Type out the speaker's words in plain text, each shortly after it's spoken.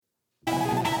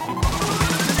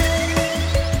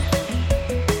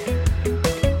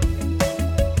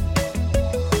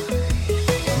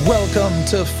Welcome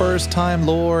to First Time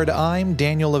Lord. I'm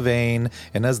Daniel Levane,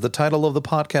 and as the title of the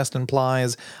podcast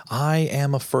implies, I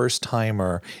am a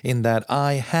first-timer in that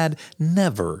I had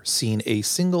never seen a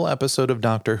single episode of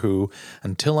Doctor Who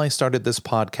until I started this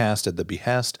podcast at the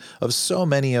behest of so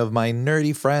many of my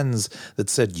nerdy friends that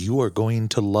said, "You are going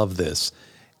to love this."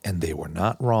 And they were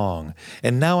not wrong.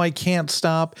 And now I can't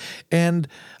stop, and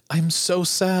I'm so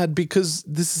sad because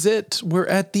this is it. We're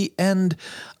at the end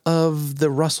of the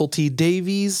Russell T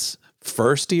Davies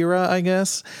first era, I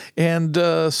guess, and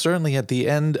certainly at the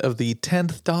end of the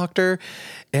 10th Doctor.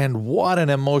 And what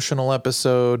an emotional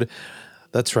episode.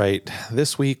 That's right.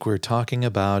 This week we're talking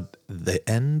about The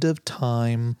End of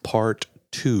Time Part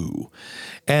 2.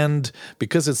 And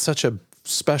because it's such a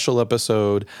special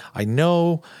episode, I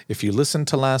know if you listened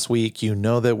to last week, you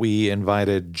know that we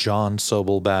invited John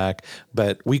Sobel back,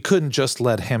 but we couldn't just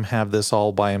let him have this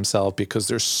all by himself because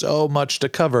there's so much to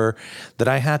cover that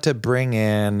I had to bring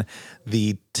in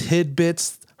the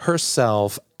tidbits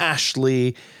herself,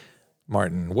 Ashley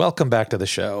Martin. Welcome back to the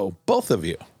show, both of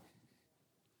you.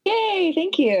 Yay,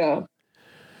 thank you.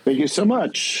 Thank you so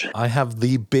much. I have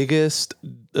the biggest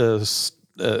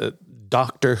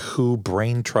Doctor Who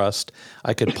brain trust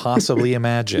I could possibly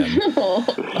imagine,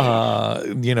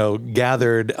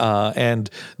 gathered. And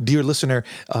dear listener,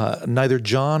 neither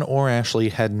John or Ashley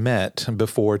had met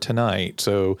before tonight.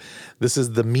 So this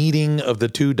is the meeting of the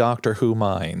two Doctor Who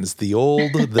minds, the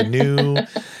old, the new,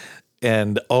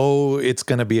 and it's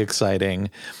going to be exciting.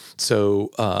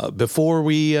 So before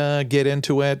we get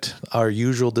into it, our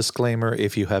usual disclaimer,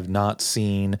 if you have not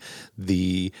seen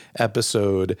the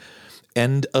episode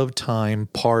End of Time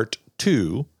Part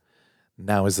 2,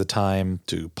 now is the time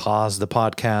to pause the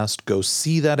podcast, go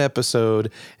see that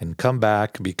episode, and come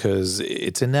back because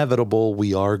it's inevitable.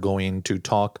 We are going to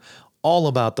talk all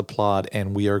about the plot,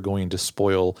 and we are going to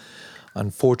spoil,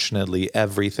 unfortunately,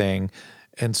 everything.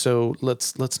 And so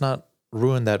let's not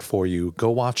ruin that for you. Go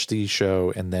watch the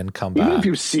show and then come back. Even if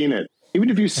you've seen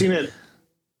it,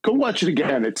 go watch it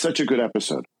again. It's such a good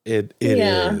episode. It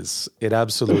is. It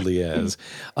absolutely is.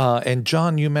 And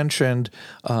John, you mentioned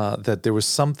that there was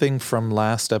something from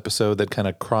last episode that kind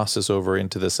of crosses over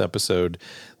into this episode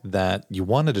that you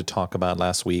wanted to talk about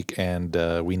last week, and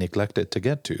we neglected to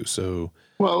get to. So,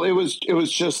 well, it was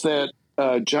just that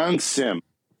John Sim,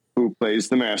 who plays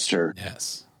the Master,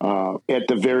 yes, at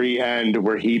the very end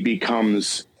where he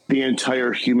becomes the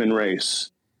entire human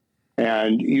race,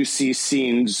 and you see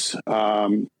scenes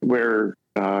where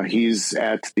he's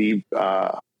at the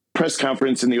press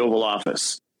conference in the Oval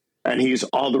Office, and he's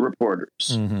all the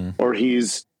reporters, or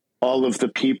he's all of the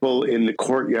people in the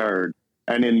courtyard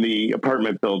and in the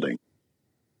apartment building.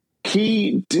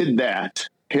 He did that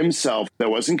himself. That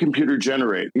wasn't computer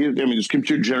generated. It was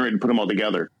computer generated to put them all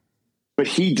together. But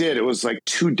he did. It was like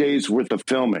 2 days worth of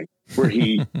filming where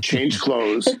he changed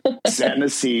clothes, sat in a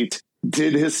seat,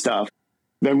 did his stuff,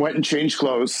 then went and changed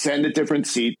clothes, sat in a different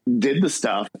seat, did the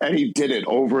stuff, and he did it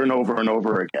over and over and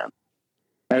over again.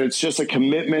 And it's just a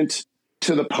commitment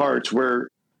to the part where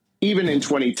even in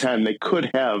 2010, they could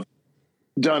have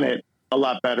done it a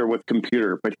lot better with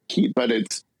computer, but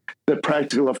it's the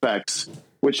practical effects,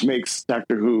 which makes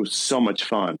Doctor Who so much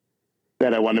fun,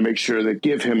 that I want to make sure that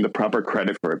give him the proper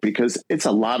credit for it, because it's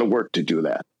a lot of work to do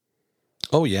that.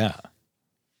 Oh, yeah.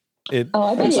 I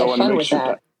bet he had fun with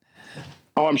that.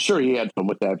 Oh, I'm sure he had fun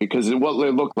with that because it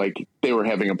looked like they were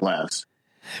having a blast.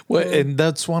 Well, and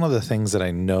that's one of the things that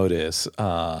I notice.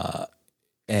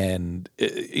 And,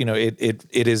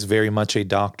 it is very much a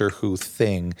Doctor Who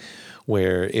thing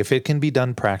where if it can be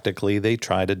done practically, they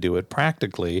try to do it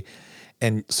practically.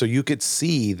 And so you could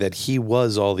see that he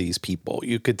was all these people.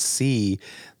 You could see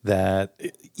that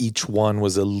each one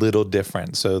was a little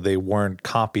different. So they weren't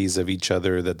copies of each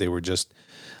other, that they were just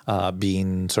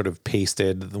being sort of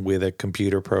pasted with a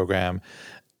computer program.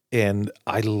 And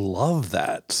I love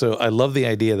that. So I love the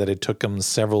idea that it took them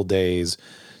several days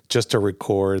just to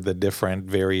record the different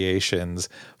variations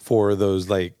for those,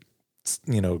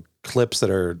 clips that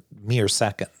are mere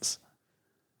seconds.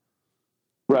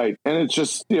 Right. And it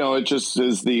just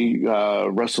is the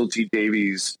Russell T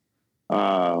Davies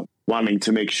wanting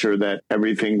to make sure that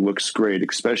everything looks great,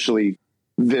 especially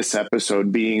this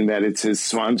episode being that it's his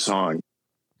swan song.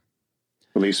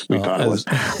 At least we thought it was.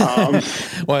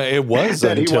 Well, it was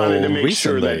that until he wanted to make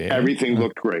recently. sure that everything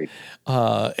looked great.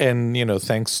 And,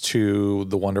 thanks to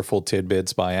the wonderful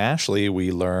tidbits by Ashley,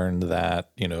 we learned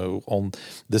that,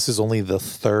 this is only the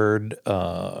third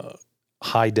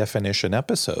high definition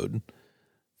episode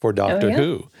for Doctor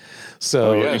Who.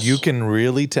 So you can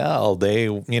really tell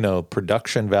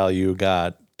production value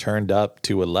got turned up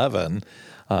to 11.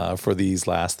 for these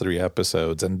last 3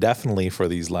 episodes, and definitely for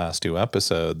these last 2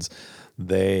 episodes.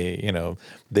 They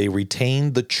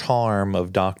retained the charm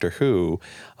of Doctor Who,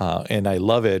 and I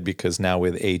love it because now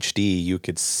with HD you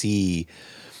could see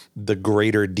the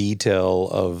greater detail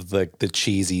of the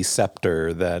cheesy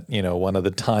scepter that one of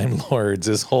the Time Lords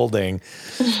is holding,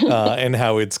 and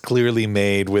how it's clearly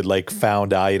made with like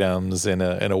found items in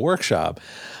a workshop.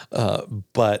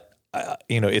 But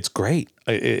it's great.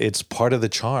 It's part of the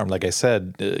charm. Like I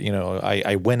said,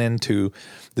 I went into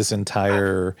this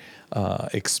entire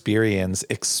experience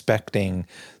expecting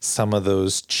some of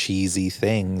those cheesy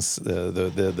things,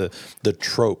 the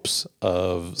tropes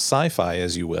of sci-fi,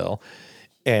 as you will.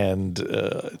 And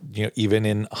even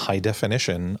in high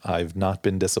definition, I've not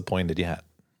been disappointed yet.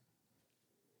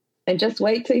 And just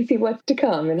wait till you see what's to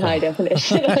come in high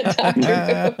definition on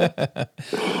Doctor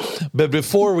Who. But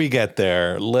before we get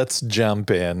there, let's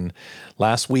jump in.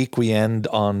 Last week we end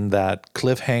on that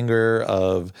cliffhanger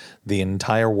of the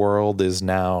entire world is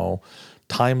now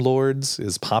Time Lords,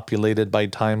 is populated by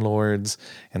Time Lords,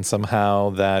 and somehow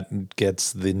that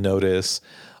gets the notice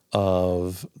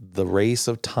of the race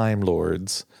of Time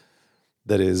Lords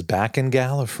that is back in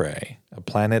Gallifrey, a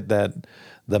planet that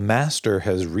the Master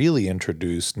has really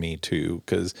introduced me to,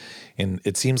 because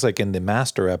it seems like in the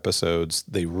Master episodes,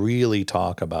 they really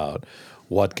talk about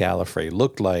what Gallifrey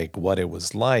looked like, what it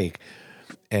was like.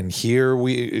 And here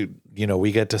we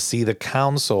get to see the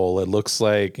Council. It looks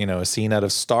like, a scene out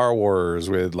of Star Wars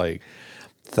with like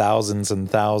thousands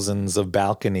and thousands of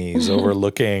balconies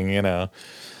overlooking,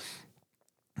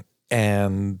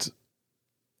 and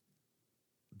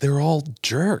they're all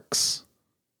jerks.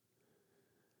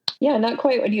 Yeah, not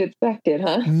quite what you expected,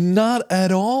 huh? Not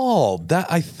at all. That,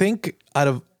 I think, out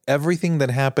of everything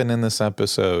that happened in this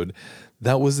episode,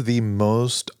 that was the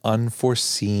most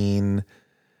unforeseen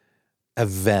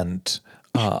event.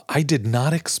 I did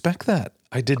not expect that.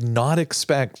 I did not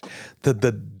expect that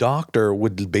the Doctor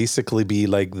would basically be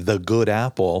like the good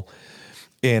apple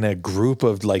in a group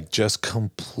of like just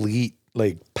complete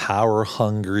like power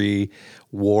hungry,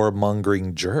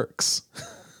 warmongering jerks.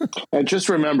 And just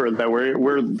remember that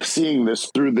we're seeing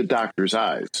this through the Doctor's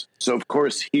eyes. So of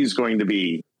course he's going to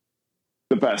be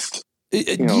the best.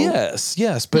 Yes,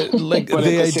 but like but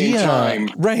the at the idea, same time,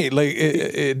 right? Like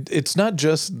it's not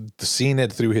just seeing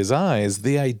it through his eyes.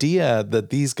 The idea that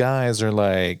these guys are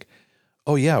like,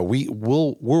 oh yeah,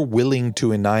 we're willing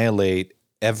to annihilate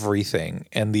everything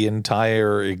and the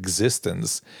entire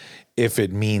existence if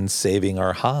it means saving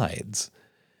our hides.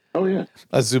 Oh yeah.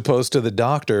 As opposed to the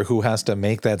Doctor, who has to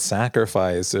make that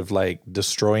sacrifice of like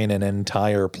destroying an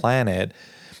entire planet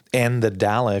and the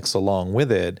Daleks along with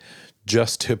it,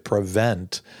 just to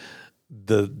prevent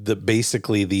the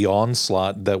basically the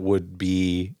onslaught that would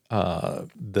be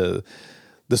the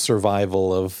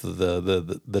survival of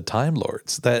the Time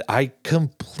Lords. That I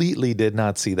completely did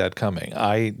not see that coming.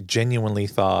 I genuinely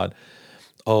thought,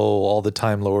 all the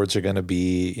Time Lords are going to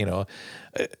be,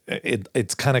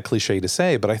 it's kind of cliche to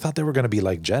say, but I thought they were going to be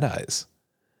like Jedis.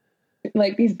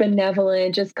 Like these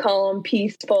benevolent, just calm,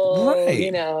 peaceful,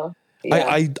 right. Yeah.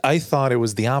 I thought it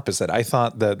was the opposite. I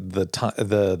thought that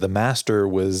the Master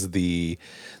was the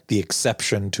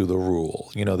exception to the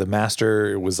rule. The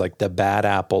Master was like the bad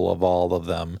apple of all of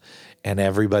them, and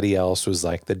everybody else was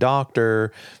like the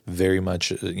Doctor, very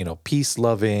much peace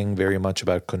loving, very much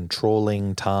about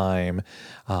controlling time,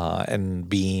 and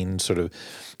being sort of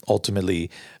ultimately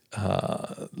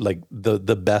like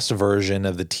the best version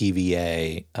of the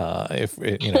TVA. If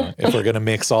we're going to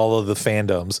mix all of the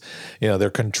fandoms, they're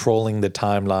controlling the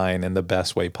timeline in the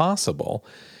best way possible.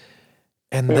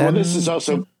 And then this is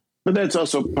also, but that's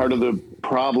also part of the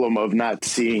problem of not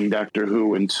seeing Doctor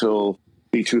Who until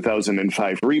the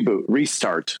 2005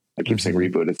 restart. I keep saying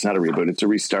reboot. It's not a reboot. It's a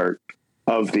restart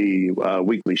of the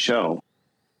weekly show.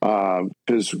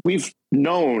 Because we've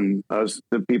known, as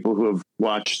the people who have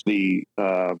watched the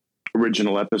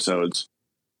original episodes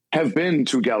have been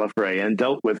to Gallifrey and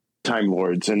dealt with Time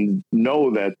Lords and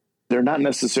know that they're not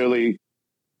necessarily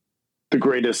the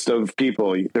greatest of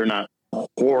people. They're not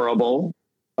horrible.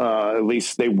 At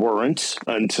least they weren't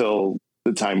until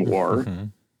the Time War. Mm-hmm.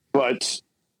 But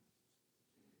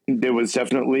there was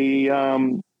definitely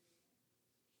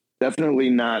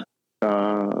not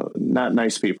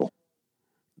nice people.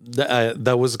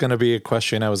 That was going to be a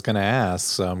question I was going to ask,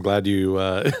 so I'm glad you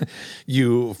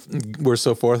you were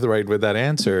so forthright with that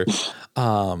answer.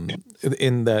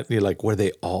 In that, you're like, were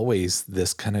they always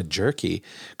this kind of jerky?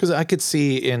 Because I could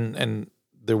see and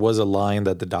there was a line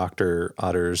that the Doctor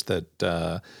utters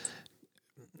that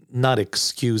not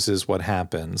excuses what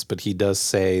happens, but he does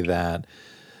say that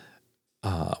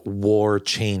war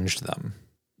changed them.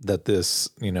 that this,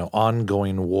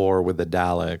 ongoing war with the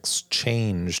Daleks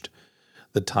changed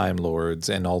the Time Lords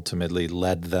and ultimately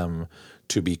led them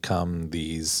to become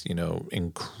these,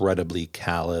 incredibly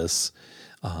callous,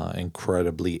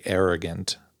 incredibly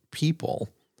arrogant people.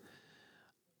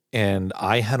 And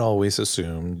I had always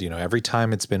assumed, every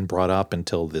time it's been brought up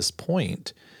until this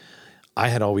point, I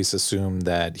had always assumed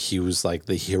that he was like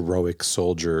the heroic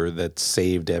soldier that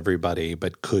saved everybody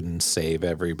but couldn't save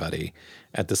everybody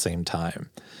at the same time.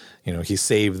 He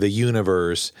saved the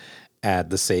universe at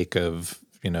the sake of,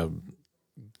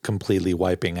 completely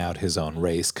wiping out his own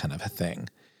race kind of a thing.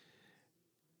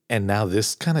 And now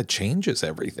this kind of changes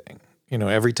everything.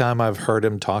 Every time I've heard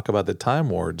him talk about the Time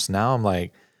Lords, now I'm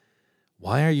like,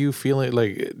 why are you feeling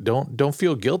like, don't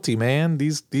feel guilty, man.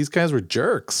 These guys were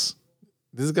jerks.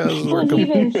 These guys were. He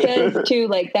even says too,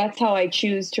 like, that's how I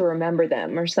choose to remember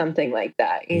them or something like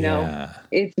that.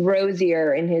 It's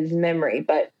rosier in his memory,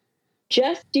 but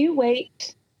just you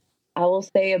wait. I will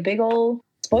say a big old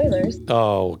spoilers.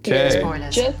 Okay.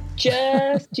 Spoilers.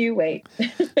 Just you wait.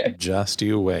 Just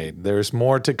you wait. There's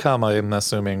more to come, I'm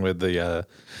assuming, with the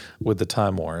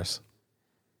Time Wars.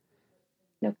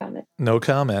 No comment. No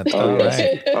comment. All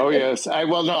right. Oh, yes.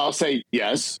 I'll say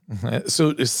yes.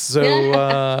 So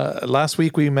last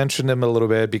week we mentioned him a little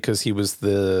bit because he was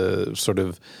the sort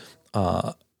of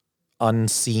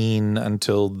unseen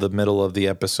until the middle of the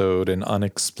episode and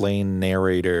unexplained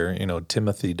narrator,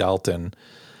 Timothy Dalton.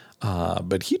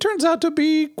 But he turns out to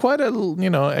be quite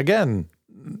again,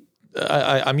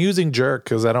 I'm using jerk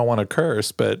because I don't want to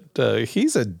curse, but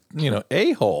he's a,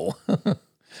 a-hole.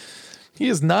 He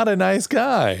is not a nice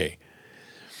guy.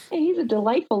 He's a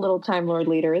delightful little Time Lord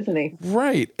leader, isn't he?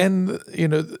 Right. And,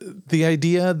 the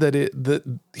idea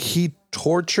that he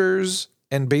tortures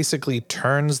and basically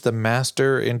turns the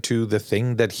master into the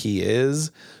thing that he is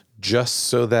just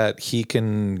so that he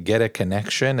can get a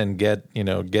connection and get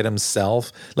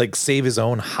himself, like, save his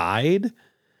own hide.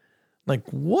 Like,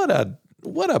 what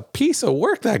a piece of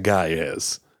work that guy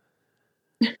is.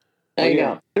 I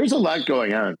know. There's a lot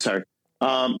going on. Sorry.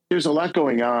 There's a lot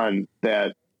going on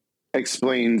that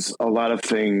explains a lot of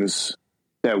things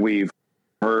that we've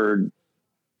heard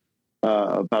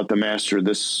about the Master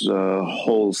this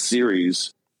whole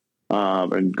series,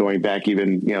 and going back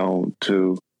even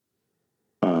to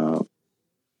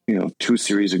 2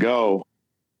 series ago.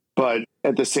 But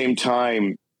at the same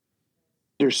time,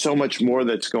 there's so much more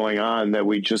that's going on that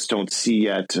we just don't see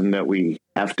yet, and that we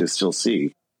have to still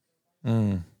see.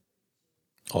 Oh,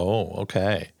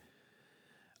 okay.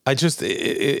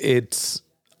 It's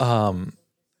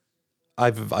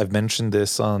I've mentioned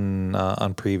this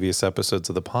on previous episodes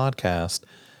of the podcast.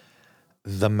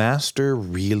 The Master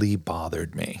really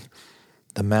bothered me.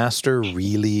 The Master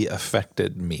really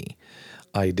affected me.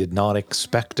 I did not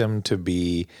expect him to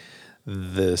be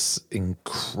this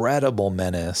incredible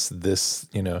menace, this,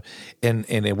 and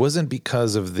it wasn't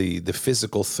because of the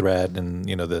physical threat and,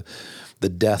 the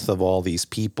death of all these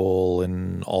people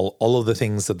and all of the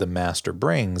things that the Master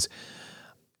brings.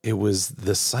 It was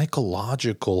the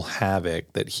psychological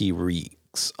havoc that he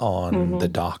wreaks on the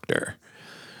Doctor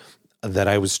that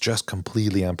I was just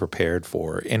completely unprepared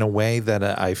for, in a way that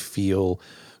I feel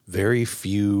very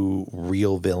few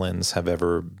real villains have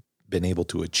ever been able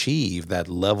to achieve, that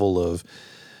level of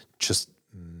just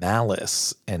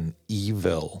malice and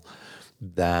evil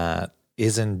that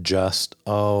isn't just,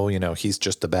 he's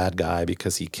just a bad guy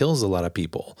because he kills a lot of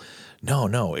people.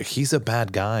 No, he's a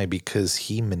bad guy because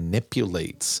he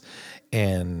manipulates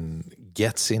and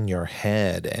gets in your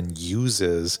head and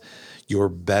uses your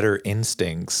better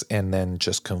instincts and then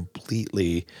just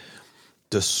completely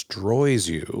destroys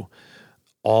you,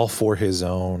 all for his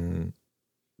own,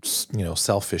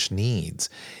 selfish needs.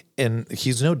 And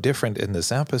he's no different in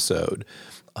this episode.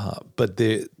 But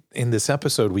in this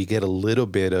episode, we get a little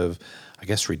bit of, I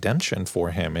guess, redemption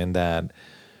for him in that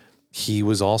he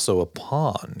was also a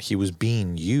pawn. He was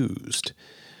being used.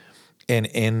 And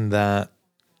in that,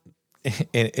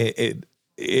 it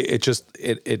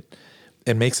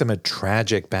makes him a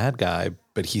tragic bad guy,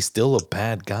 but he's still a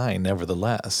bad guy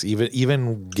nevertheless.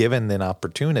 Even given an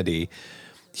opportunity,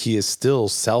 he is still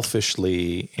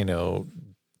selfishly,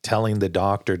 telling the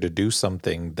Doctor to do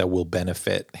something that will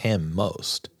benefit him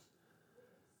most.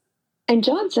 And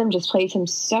John Sim just plays him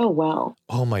so well.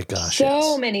 Oh my gosh.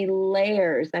 So many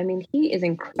layers. I mean, he is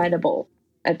incredible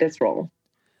at this role.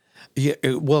 Yeah,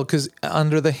 well, because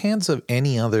under the hands of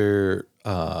any other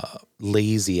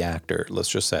lazy actor, let's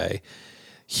just say,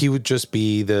 he would just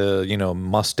be the,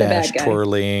 mustache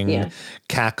twirling,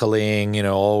 cackling,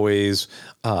 always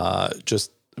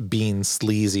just being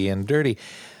sleazy and dirty.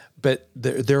 But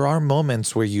there are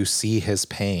moments where you see his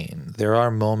pain. There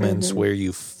are moments where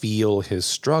you feel his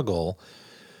struggle.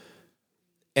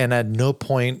 And at no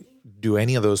point do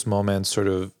any of those moments sort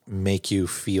of make you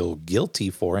feel guilty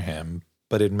for him,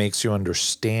 but it makes you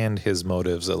understand his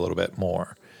motives a little bit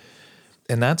more.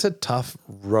 And that's a tough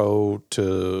road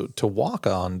to walk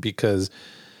on because,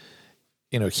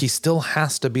 you know, he still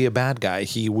has to be a bad guy.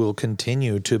 He will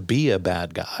continue to be a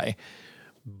bad guy.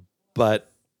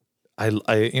 But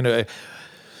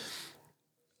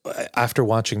after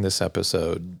watching this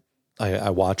episode, I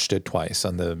watched it twice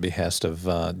on the behest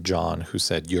of John, who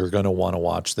said, you're going to want to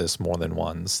watch this more than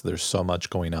once. There's so much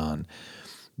going on.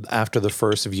 After the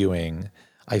first viewing,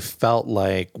 I felt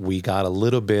like we got a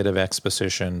little bit of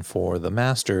exposition for the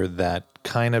Master that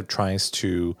kind of tries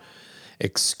to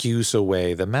excuse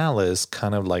away the malice,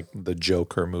 kind of like the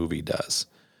Joker movie does.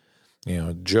 You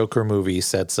know, Joker movie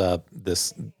sets up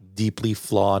this deeply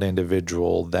flawed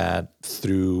individual that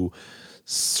through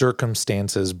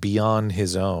circumstances beyond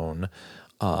his own,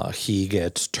 he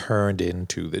gets turned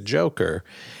into the Joker.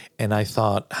 And I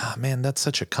thought, man, that's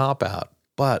such a cop-out.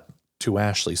 But to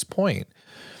Ashley's point,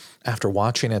 after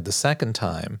watching it the second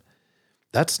time,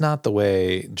 that's not the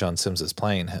way John Sims is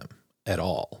playing him at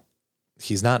all.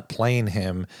 He's not playing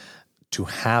him to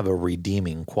have a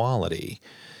redeeming quality.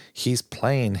 He's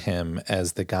playing him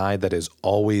as the guy that is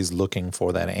always looking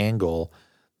for that angle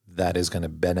that is going to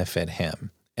benefit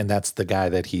him. And that's the guy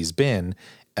that he's been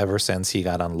ever since he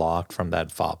got unlocked from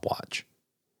that fob watch.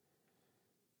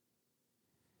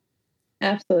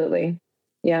 Absolutely.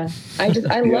 Yeah. I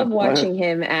love watching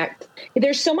him act.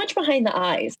 There's so much behind the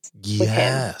eyes with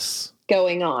him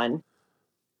going on.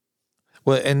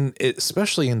 Well, and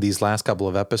especially in these last couple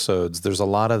of episodes, there's a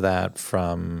lot of that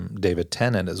from David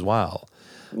Tennant as well.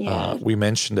 Yeah. We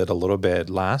mentioned it a little bit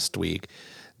last week.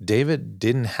 David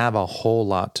didn't have a whole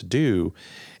lot to do.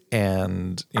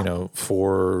 And, you know,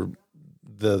 for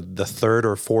the third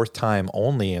or fourth time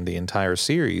only in the entire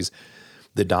series,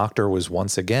 the Doctor was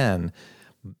once again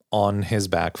on his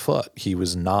back foot. He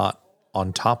was not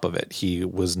on top of it. He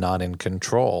was not in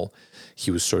control.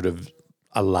 He was sort of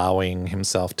allowing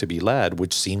himself to be led,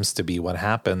 which seems to be what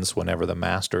happens whenever the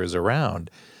Master is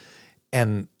around.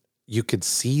 And you could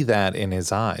see that in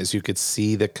his eyes. You could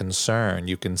see the concern.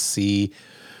 You can see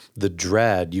the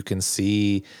dread. You can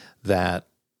see that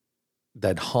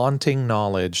haunting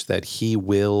knowledge that he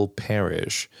will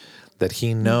perish, that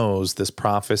he knows this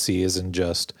prophecy isn't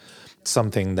just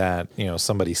something that, you know,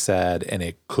 somebody said and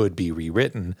it could be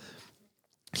rewritten.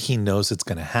 He knows it's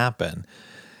going to happen.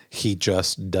 He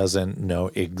just doesn't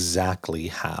know exactly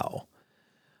how,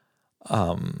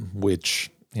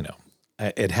 which, you know,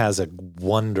 it has a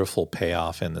wonderful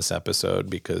payoff in this episode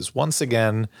because once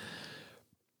again,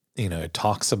 you know, it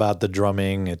talks about the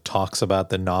drumming, it talks about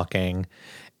the knocking,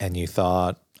 and you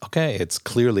thought, okay, it's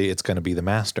going to be the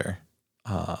Master.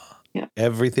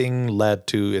 Everything led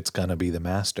to it's going to be the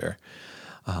Master.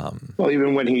 Well,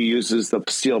 even when he uses the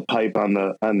steel pipe on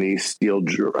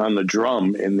the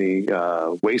drum in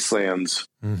the wastelands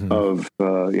of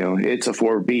it's a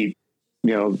 4-beat,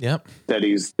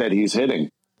 that he's hitting,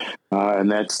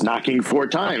 and that's knocking 4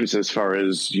 times as far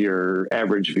as your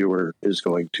average viewer is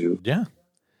going to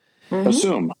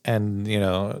assume.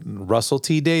 And Russell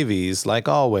T Davies, like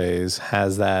always,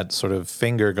 has that sort of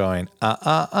finger going,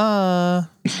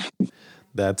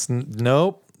 that's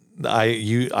nope.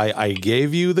 I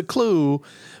gave you the clue,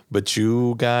 but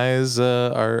you guys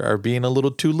are being a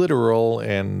little too literal,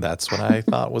 and that's what I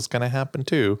thought was going to happen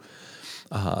too.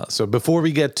 So before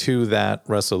we get to that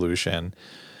resolution,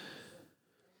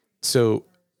 so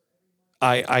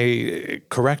I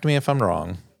correct me if I'm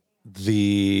wrong.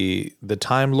 The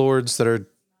Time Lords that are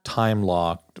time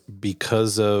locked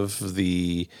because of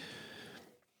the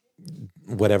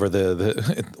whatever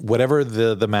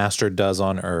the Master does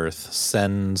on Earth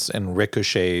sends and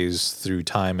ricochets through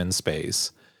time and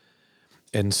space.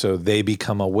 And so they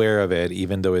become aware of it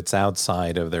even though it's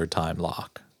outside of their time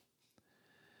lock.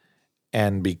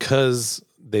 And because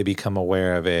they become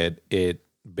aware of it, it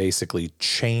basically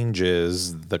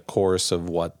changes the course of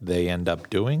what they end up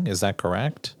doing. Is that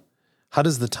correct? How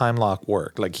does the time lock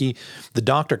work? Like the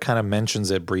Doctor kind of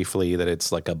mentions it briefly that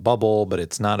it's like a bubble, but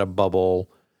it's not a bubble.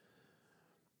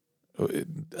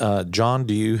 John,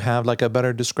 do you have like a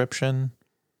better description?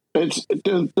 It's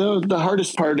the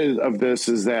hardest part of this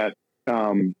is that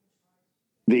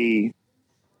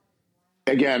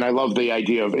again, I love the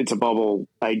idea of it's a bubble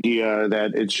idea,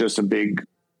 that it's just a big,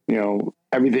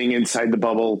 everything inside the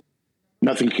bubble,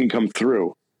 nothing can come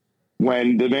through.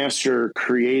 When the Master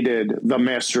created the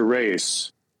Master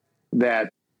Race,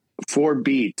 that 4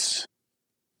 beats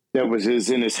that was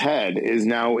in his head is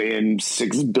now in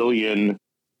 6 billion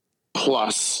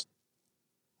plus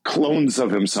clones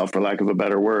of himself, for lack of a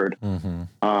better word.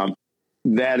 Mm-hmm.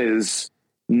 That is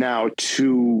now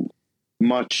too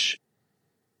much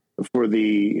for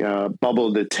the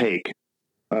bubble to take,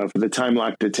 for the time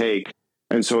lock to take.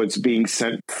 And so it's being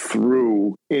sent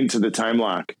through into the time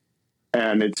lock,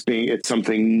 and it's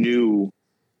something new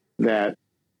that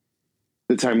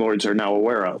the Time Lords are now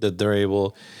aware of. That they're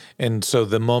able, and so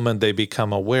the moment they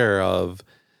become aware of,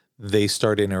 they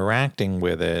start interacting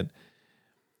with it.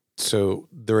 So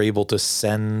they're able to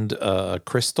send a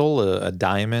crystal, a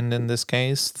diamond in this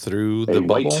case, through the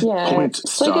bubble. Point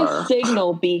it's star. like a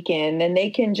signal beacon, and they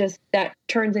can that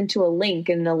turns into a link,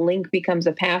 and the link becomes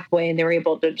a pathway, and they're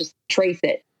able to just trace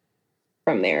it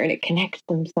from there, and it connects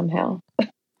them somehow.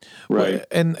 Right.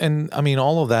 And I mean,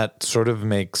 all of that sort of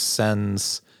makes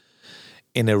sense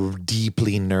in a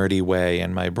deeply nerdy way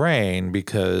in my brain,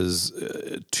 because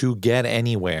to get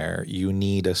anywhere, you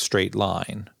need a straight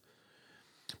line.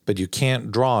 But you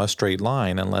can't draw a straight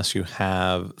line unless you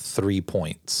have 3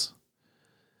 points.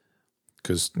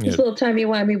 Because this little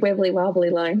timey-wimey wibbly wobbly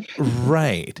line.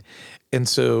 Right. And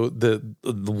so the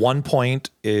 1 point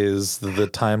is the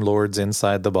Time Lords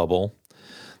inside the bubble.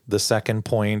 The second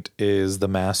point is the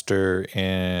Master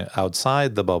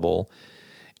outside the bubble.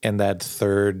 And that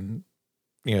third,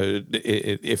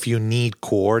 if you need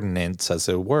coordinates, as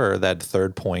it were, that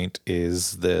third point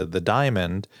is the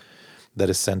diamond that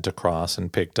is sent across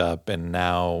and picked up and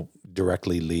now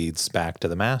directly leads back to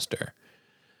the Master.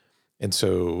 And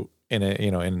so in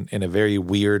a very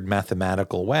weird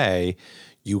mathematical way,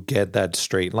 you get that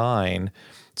straight line.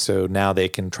 So now they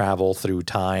can travel through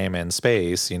time and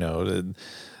space.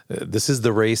 This is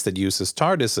the race that uses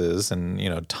TARDISes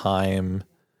and, time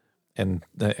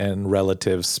and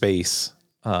relative space.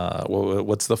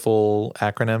 What's the full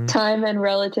acronym? Time and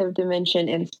relative dimension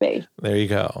in space. There you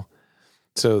go.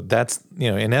 So that's,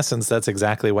 in essence, that's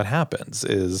exactly what happens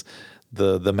is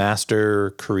the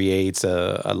Master creates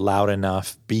a loud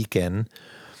enough beacon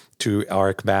to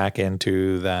arc back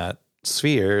into that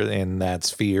sphere. In that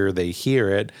sphere, they hear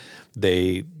it.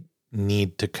 They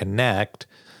need to connect.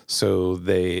 So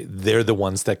they're the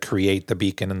ones that create the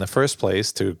beacon in the first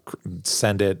place to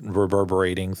send it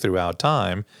reverberating throughout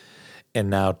time. And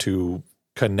now to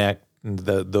connect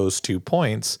those 2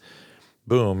 points,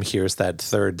 boom, here's that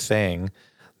third thing,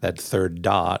 that third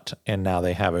dot, and now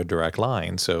they have a direct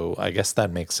line. So I guess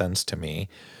that makes sense to me.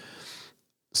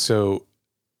 So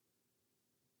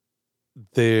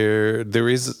there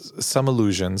is some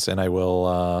illusions, and I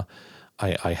will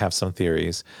I have some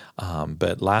theories.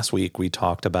 But last week we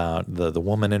talked about the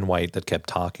woman in white that kept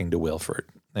talking to Wilford.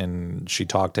 And she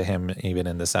talked to him even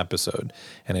in this episode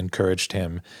and encouraged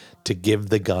him to give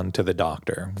the gun to the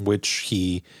doctor, which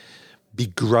he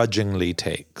begrudgingly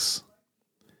takes.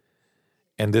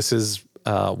 And this is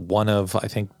one of, I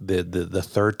think, the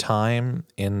third time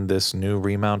in this new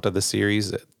remount of the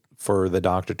series for the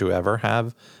doctor to ever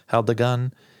have held the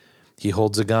gun. He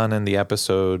holds a gun in the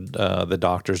episode The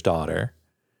Doctor's Daughter,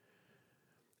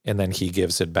 and then he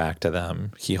gives it back to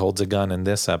them. He holds a gun in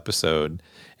this episode,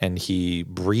 and he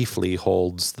briefly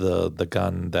holds the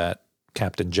gun that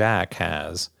Captain Jack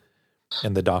has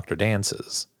in The Doctor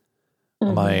Dances.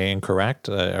 Mm-hmm. Am I incorrect?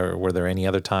 Or were there any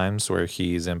other times where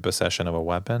he's in possession of a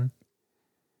weapon?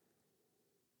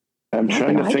 I'm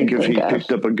trying to think if he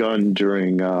picked up a gun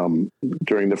during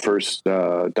the first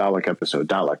Dalek episode.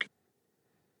 Dalek.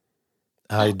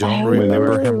 I don't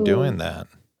remember him doing that.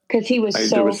 Because he was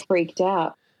freaked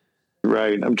out.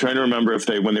 Right. I'm trying to remember if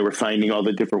when they were finding all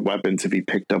the different weapons, if he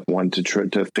picked up one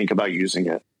to think about using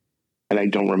it. And I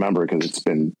don't remember because it's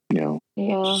been, Yeah,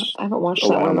 I haven't watched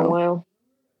that one in a while.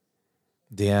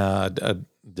 Yeah,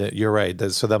 you're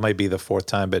right. So that might be the fourth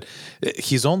time, but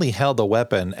he's only held a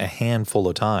weapon a handful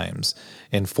of times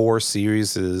in 4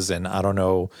 series, and I don't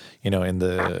know, in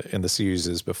the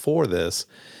series before this,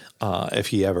 if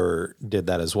he ever did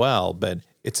that as well. But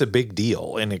it's a big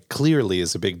deal, and it clearly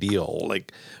is a big deal.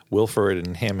 Like Wilford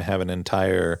and him have an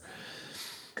entire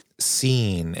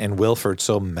scene, and Wilford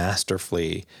so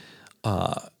masterfully,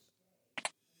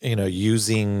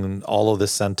 using all of the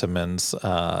sentiments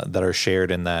that are shared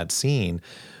in that scene.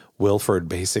 Wilford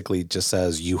basically just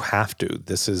says, "You have to.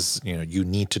 This is, you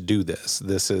need to do this.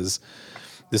 This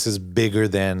is bigger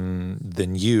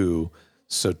than you.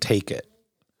 So take it."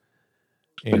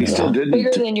 But he still didn't.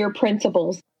 Bigger than your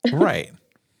principles, right?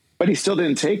 But he still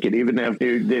didn't take it, even if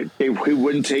he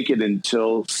wouldn't take it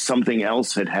until something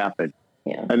else had happened.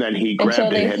 Yeah. And then he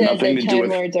grabbed it. It had nothing to do with.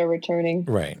 Time Lords are returning.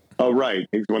 Right. Oh, right.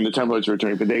 When the Time Lords are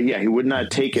returning, but he would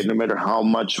not take it, no matter how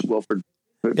much Wilford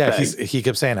Yeah, he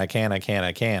kept saying, I can,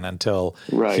 until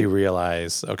he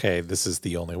realized, okay, this is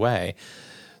the only way.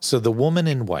 So the woman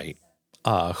in white,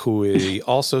 who we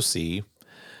also see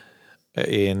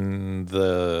with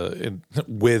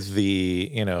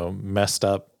the, messed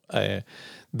up,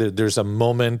 there's a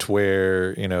moment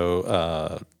where,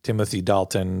 Timothy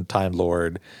Dalton, Time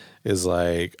Lord, is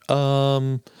like,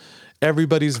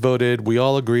 everybody's voted. We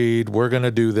all agreed we're going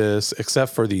to do this,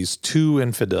 except for these two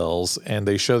infidels. And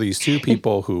they show these two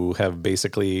people who have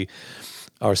basically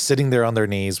are sitting there on their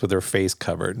knees with their face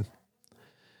covered.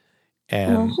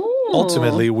 And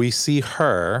ultimately, we see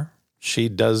her. She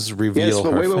does reveal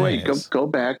her face. Wait. Go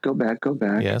back.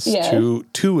 Yes.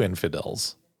 Two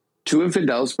infidels. Two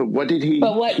infidels. But what did he?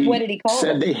 But what did he call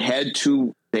them? Said they had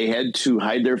to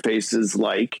hide their faces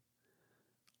like.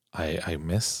 I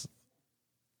miss.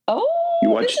 Oh,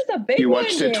 this is a big one. You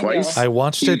watched it twice? I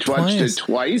watched it twice. You watched it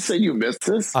twice and you missed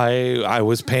this? I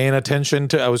was paying attention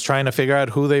I was trying to figure out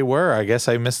who they were. I guess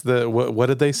I missed what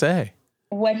did they say?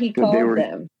 What he called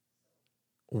them.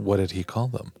 What did he call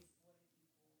them?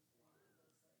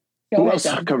 Who else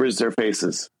covers their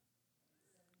faces?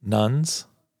 Nuns?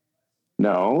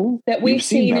 No. That we've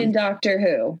seen in Doctor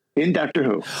Who. In Doctor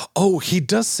Who. Oh, he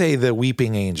does say the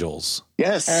weeping angels.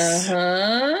 Yes.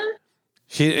 Uh-huh.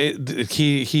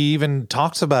 He even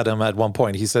talks about them at one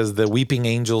point. He says the weeping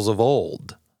angels of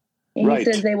old. And he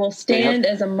says they will stand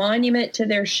as a monument to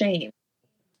their shame.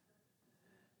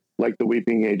 Like the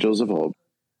weeping angels of old.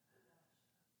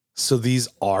 So these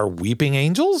are weeping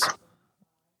angels?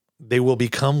 They will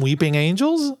become weeping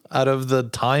angels out of the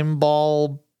time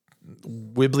ball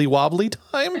wibbly wobbly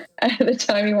time? The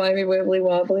timey-wimey wibbly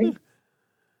wobbly.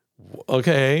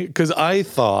 Okay, because I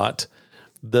thought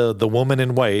the woman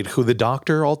in white, who the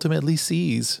doctor ultimately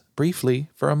sees briefly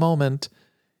for a moment,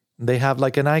 they have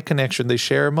like an eye connection. They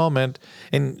share a moment,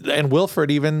 and Wilford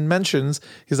even mentions,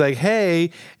 he's like, "Hey,"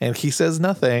 and he says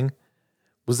nothing.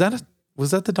 Was that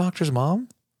the doctor's mom?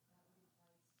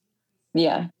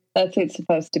 Yeah, that's what it's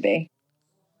supposed to be.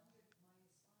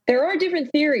 There are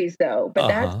different theories, though, but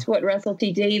that's what Russell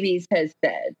T Davies has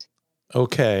said.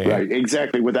 Okay. Right,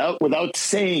 exactly. Without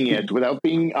saying it, without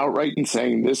being outright and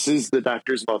saying this is the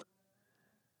doctor's mother.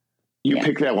 You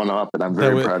picked that one up, and I'm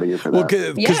very proud of you for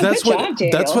that. Because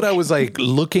that's what I was like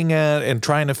looking at and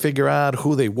trying to figure out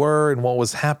who they were and what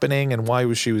was happening and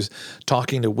why she was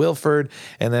talking to Wilford.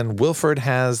 And then Wilford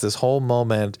has this whole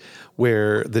moment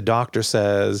where the doctor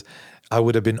says, "I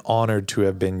would have been honored to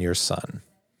have been your son."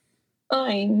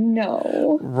 I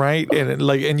know. Right.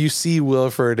 And you see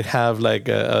Wilford have like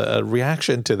a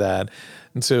reaction to that.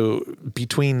 And so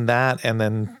between that and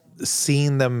then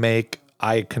seeing them make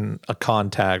eye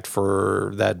contact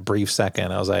for that brief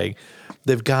second, I was like,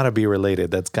 they've got to be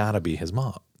related. That's got to be his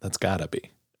mom. That's got to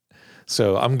be.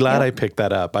 So I'm glad I picked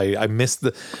that up. I missed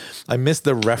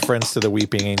the reference to the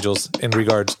Weeping Angels in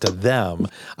regards to them.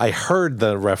 I heard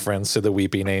the reference to the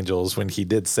Weeping Angels when he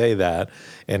did say that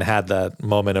and had that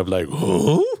moment of like,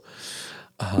 oh,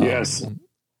 yes.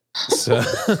 So,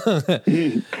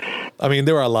 I mean,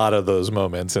 there were a lot of those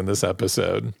moments in this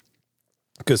episode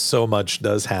because so much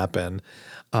does happen.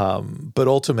 But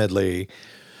ultimately,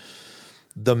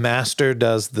 the master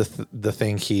does the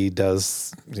thing he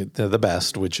does the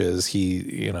best, which is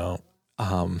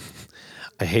I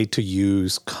hate to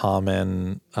use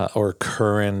common or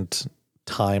current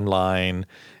timeline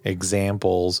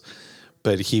examples,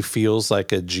 but he feels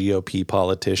like a GOP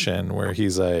politician where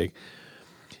he's like,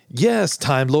 "Yes,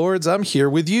 Time Lords, I'm here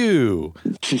with you."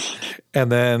 And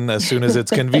then as soon as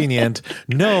it's convenient,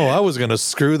 "No, I was going to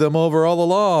screw them over all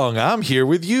along. I'm here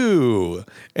with you."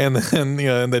 And then,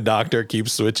 and the doctor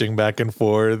keeps switching back and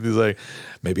forth. He's like,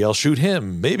 "Maybe I'll shoot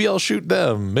him. Maybe I'll shoot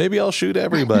them. Maybe I'll shoot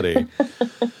everybody."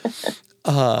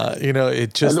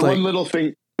 It just the one little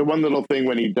thing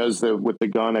when he does with the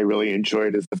gun I really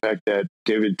enjoyed is the fact that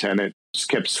David Tennant just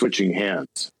kept switching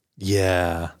hands.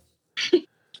 Yeah.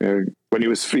 When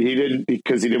he didn't,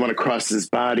 because he didn't want to cross his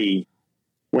body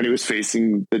when he was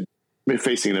facing the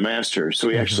master. So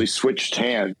he actually switched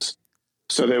hands.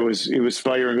 So he was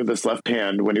firing with his left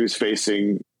hand when he was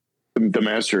facing the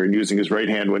master and using his right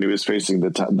hand when he was facing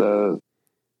the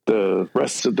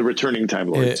rest of the returning Time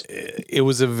Lords. It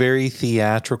was a very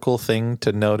theatrical thing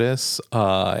to notice.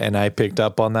 And I picked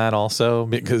up on that also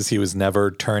because he was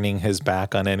never turning his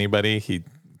back on anybody.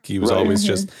 He was always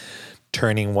just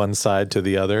turning one side to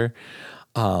the other.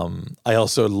 I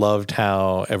also loved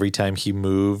how every time he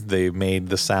moved, they made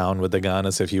the sound with the gun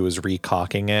as if he was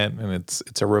recocking it, and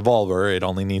it's a revolver. It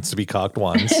only needs to be cocked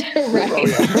once.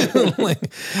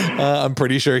 I'm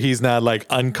pretty sure he's not like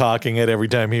uncocking it every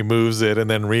time he moves it and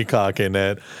then recocking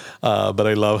it. But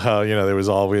I love how there was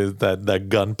always that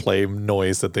gunplay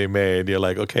noise that they made. You're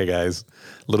like, okay, guys,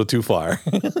 a little too far.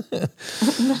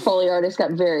 The Foley artist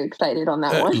got very excited on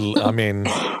that one. I mean,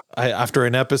 after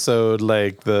an episode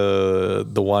like the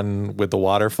one with the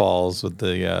waterfalls, with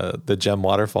the gem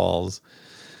waterfalls,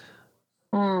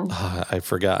 I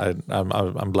forgot.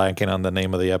 I'm blanking on the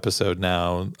name of the episode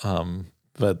now.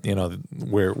 But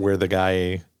where the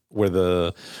guy, where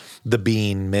the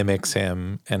bean mimics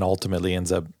him and ultimately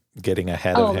ends up getting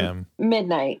ahead of him.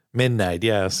 Midnight,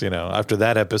 yes. After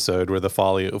that episode where the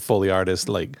Foley artist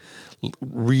like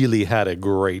really had a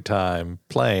great time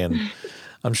playing,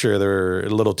 I'm sure they're a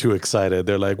little too excited.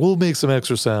 They're like, we'll make some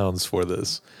extra sounds for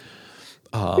this.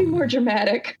 Be more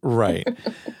dramatic. Right.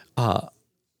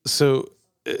 So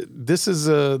this is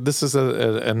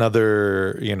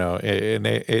another,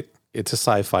 it's a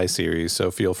sci-fi series,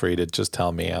 so feel free to just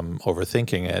tell me I'm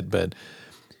overthinking it, but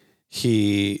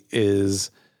he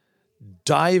is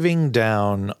diving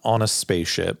down on a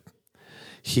spaceship.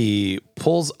 He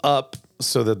pulls up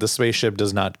so that the spaceship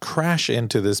does not crash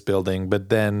into this building, but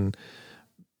then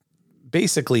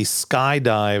basically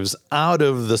skydives out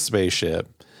of the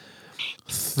spaceship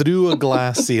through a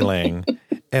glass ceiling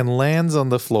and lands on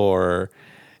the floor,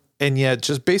 and yet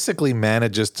just basically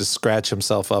manages to scratch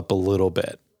himself up a little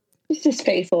bit. Just his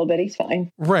face a little bit. He's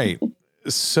fine. Right.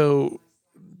 So,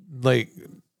 like,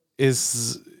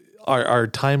 are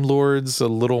Time Lords a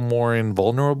little more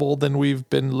invulnerable than we've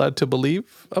been led to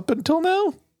believe up until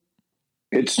now?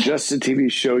 It's just a TV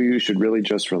show. You should really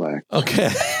just relax. Okay.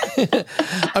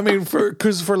 I mean,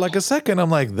 because for like a second, I'm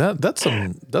like, that's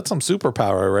some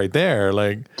superpower right there.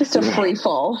 Like, just a free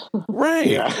fall. Right.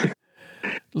 Yeah.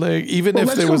 Like, even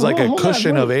if there was like a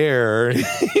cushion of air,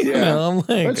 I'm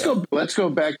like, let's go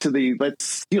back to let's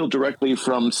steal directly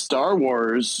from Star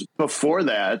Wars before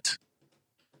that,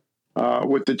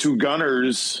 with the two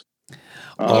gunners.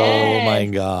 Oh my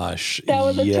gosh. That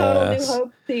was a total New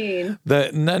Hope scene.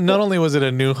 That not only was it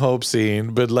a New Hope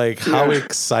scene, but like how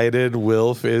excited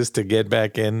Wilf is to get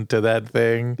back into that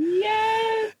thing.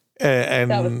 Yes.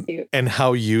 And that was cute. And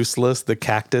how useless the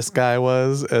cactus guy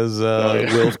was, as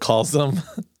Wilf calls him.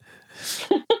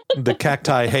 The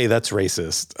cacti, hey, that's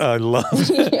racist. I love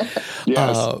it.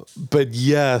 Yes. But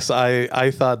yes,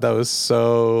 I thought that was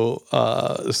so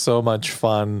much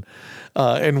fun.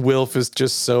 And Wilf is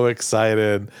just so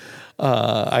excited.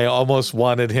 I almost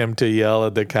wanted him to yell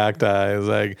at the cacti. It's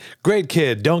like, great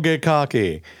kid, don't get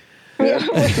cocky. Where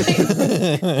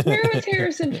was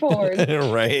Harrison Ford?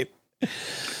 Right.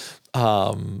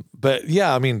 But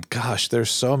yeah, I mean, gosh,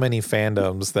 there's so many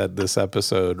fandoms that this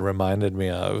episode reminded me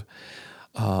of.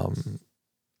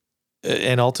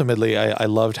 And ultimately, I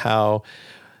loved how,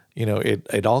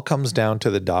 it all comes down to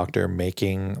the Doctor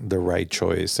making the right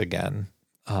choice again.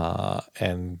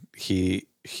 And he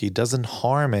doesn't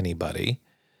harm anybody,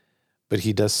 but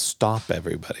he does stop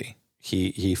everybody.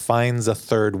 He finds a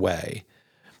third way.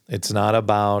 It's not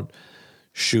about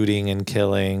shooting and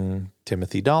killing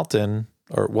Timothy Dalton,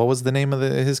 or what was the name of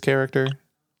his character?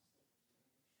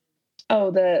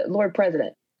 Oh, the Lord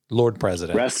President. Lord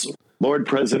President. Lord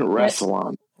President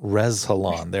Rassilon.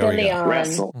 Reshalon. There we go.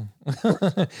 Wrestle.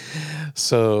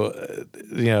 So,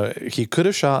 he could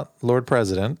have shot Lord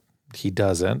President. He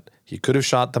doesn't. He could have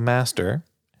shot the Master.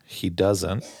 He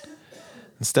doesn't.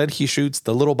 Instead, he shoots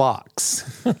the little box.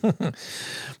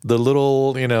 The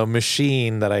little,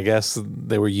 machine that I guess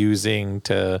they were using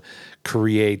to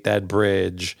create that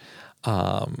bridge.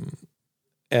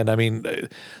 And I mean,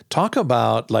 talk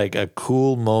about like a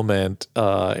cool moment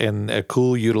and a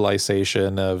cool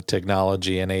utilization of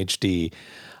technology and HD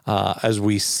as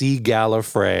we see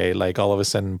Gallifrey like all of a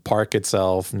sudden park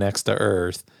itself next to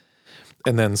Earth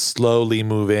and then slowly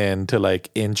move in to like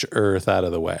inch Earth out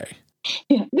of the way.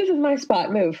 Yeah, this is my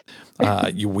spot. Move.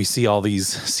 We see all these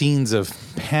scenes of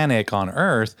panic on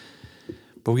Earth,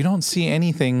 but we don't see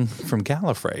anything from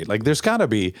Gallifrey. Like there's got to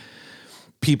be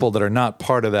people that are not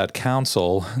part of that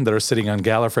council that are sitting on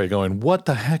Gallifrey going, what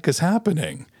the heck is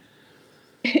happening?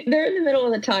 They're in the middle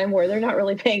of the time where they're not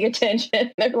really paying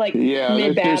attention. They're like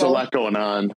mid-battle. There's a lot going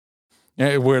on.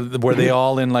 Were they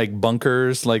all in like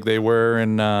bunkers like they were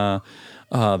in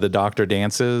the Doctor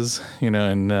dances, in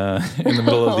the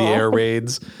middle of the air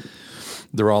raids?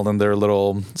 They're all in their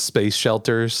little space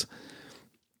shelters.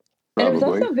 And it was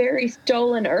also very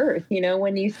stolen Earth,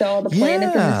 when you saw the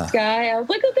planets in the sky. I was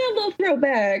like, oh, that little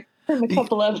throwback from a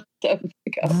couple episodes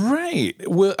ago. Right.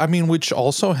 Well, I mean, which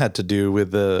also had to do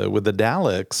with the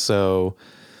Daleks. So,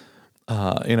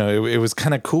 it was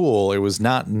kind of cool. It was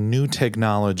not new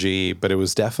technology, but it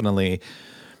was definitely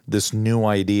this new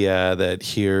idea that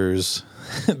here's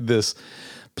this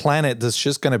planet that's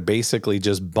just going to basically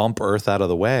just bump Earth out of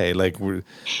the way. Like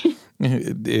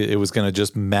it was going to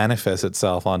just manifest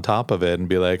itself on top of it and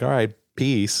be like, all right,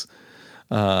 peace.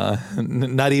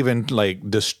 Not even like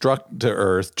destruct the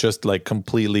Earth, just like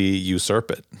completely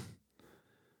usurp it.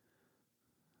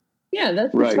 Yeah,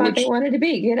 that's the spot they wanted to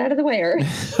be. Get out of the way,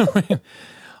 Earth.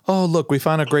 Oh, look, we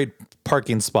found a great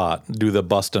parking spot. Do the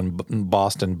Boston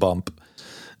bump.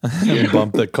 And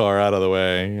bump the car out of the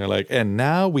way. You're like, and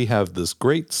now we have this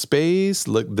great space.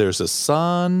 Look, there's a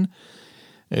sun.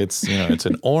 It's it's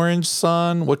an orange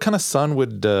sun. What kind of sun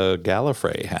would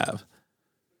Gallifrey have?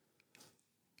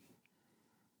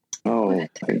 Oh,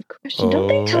 that's a good question. Don't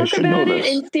they talk about it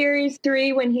in series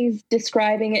 3 when he's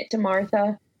describing it to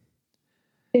Martha?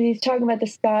 He's talking about the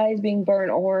skies being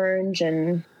burnt orange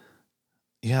and.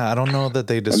 Yeah, I don't know that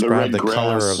they describe the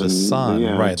color of the sun.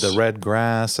 Right, the red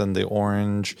grass and the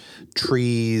orange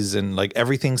trees and like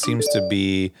everything seems to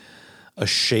be a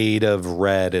shade of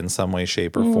red in some way,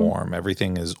 shape, or form.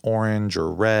 Everything is orange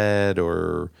or red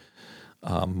or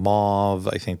mauve.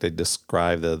 I think they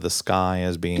describe the sky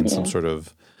as being some sort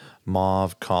of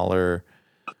mauve color.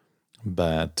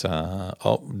 But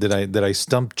did I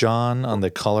stump John on the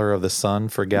color of the sun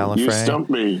for Gallifrey? You stumped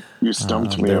me. You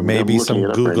stumped me. There may be some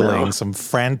Googling, some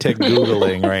frantic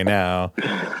Googling right now,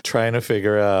 trying to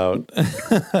figure out.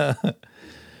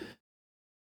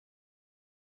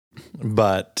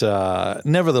 But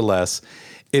nevertheless,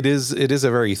 it is a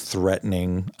very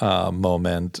threatening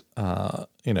moment,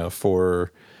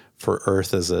 for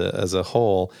Earth as a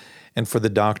whole. And for the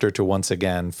Doctor to once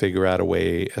again figure out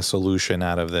a solution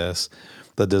out of this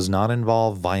that does not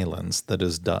involve violence, that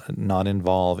does not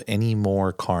involve any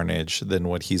more carnage than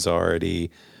what he's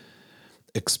already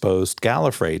exposed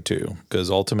Gallifrey to. Because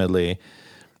ultimately,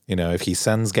 if he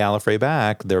sends Gallifrey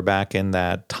back, they're back in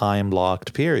that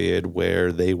time-locked period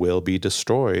where they will be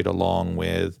destroyed along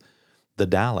with the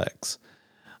Daleks.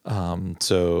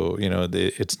 So,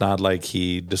 it's not like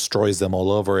he destroys them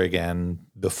all over again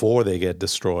before they get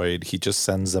destroyed. He just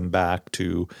sends them back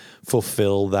to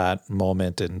fulfill that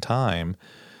moment in time,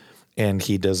 and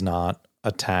he does not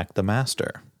attack the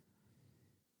Master.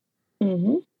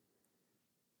 Mm-hmm.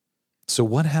 So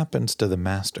what happens to the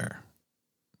Master?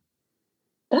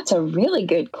 That's a really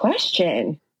good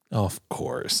question. Oh, of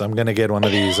course. I'm going to get one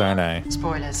of these, aren't I?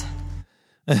 Spoilers.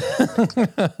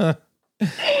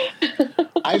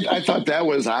 I thought that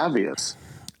was obvious.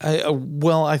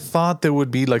 I thought there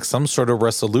would be like some sort of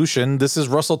resolution. This is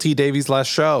Russell T Davies' last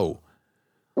show.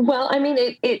 Well, I mean,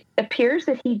 it appears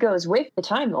that he goes with the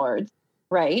Time Lords,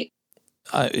 right?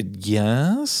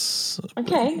 Yes.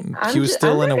 Okay. He was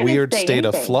still in a weird state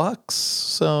of flux,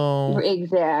 so...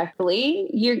 Exactly.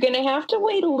 You're going to have to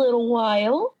wait a little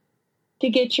while to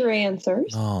get your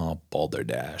answers. Oh,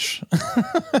 balderdash.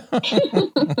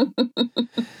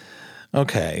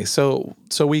 Okay, so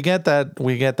we get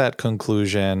that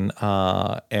conclusion,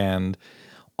 and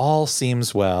all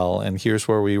seems well. And here's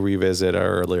where we revisit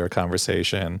our earlier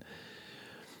conversation.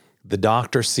 The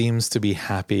Doctor seems to be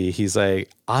happy. He's like,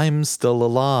 I'm still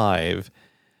alive.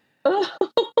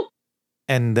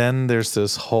 And then there's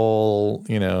this whole,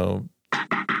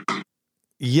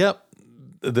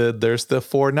 there's the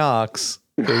 4 knocks.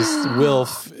 There's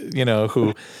Wilf,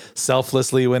 who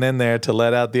selflessly went in there to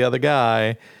let out the other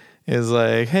guy. Is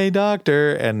like, hey,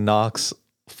 Doctor, and knocks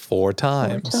 4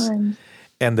 times.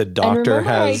 And the Doctor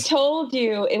I told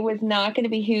you it was not going to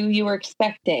be who you were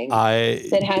expecting.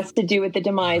 That has to do with the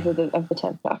demise of the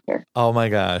 10th Doctor. Oh my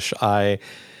gosh.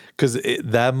 Because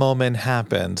that moment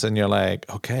happens and you're like,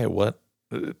 okay, what?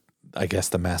 I guess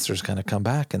the Master's going to come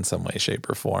back in some way, shape,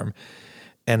 or form.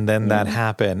 And then that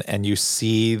happened and you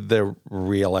see the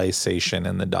realization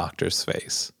in the Doctor's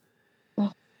face.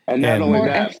 And not only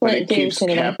that, but it keeps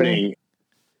happening.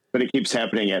 But it keeps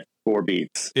happening at 4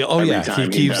 beats. Oh yeah, he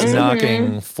keeps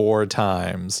knocking 4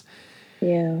 times.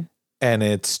 Yeah, and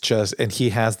it's just, and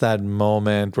he has that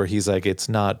moment where he's like, "It's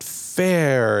not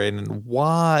fair," and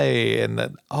why, and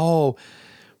then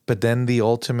but then the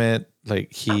ultimate,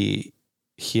 like he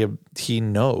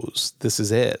knows this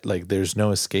is it. Like there's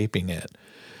no escaping it,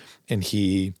 and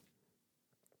he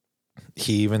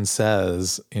even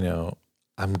says,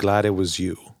 I'm glad it was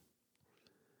you.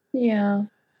 Yeah.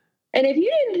 And if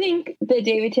you didn't think that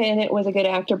David Tennant was a good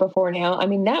actor before now, I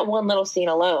mean, that one little scene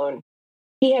alone,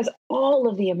 he has all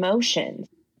of the emotions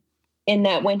in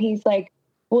that when he's like,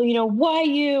 well, why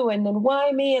you? And then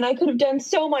why me? And I could have done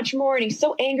so much more. And he's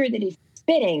so angry that his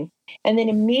fitting. And then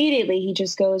immediately he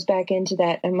just goes back into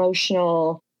that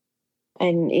emotional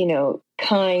and,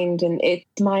 kind, and it's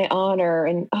my honor.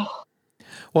 And,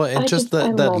 well, and just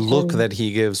that look him. that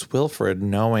he gives Wilfred,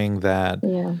 knowing that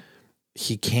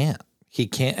he can't.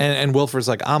 And Wilfred's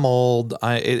like, I'm old.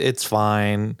 It's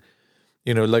fine.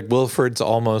 Like Wilfred's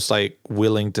almost like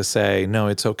willing to say, no,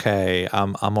 it's okay.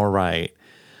 I'm all right.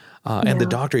 And the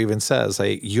doctor even says,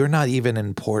 like, you're not even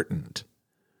important.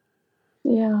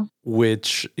 Yeah.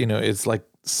 Which, is like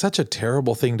such a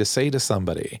terrible thing to say to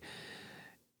somebody.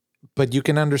 But you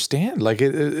can understand, like,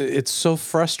 it's so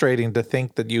frustrating to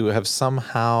think that you have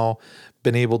somehow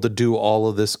been able to do all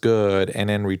of this good, and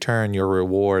in return, your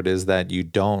reward is that you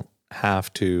don't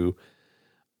have to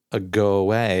go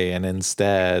away. And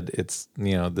instead, it's,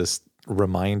 this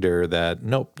reminder that,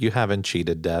 nope, you haven't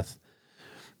cheated death.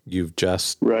 You've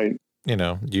just,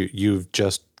 you've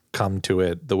just come to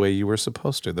it the way you were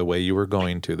supposed to, the way you were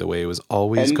going to, the way it was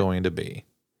always going to be.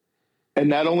 And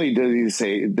not only doesn't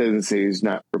say he's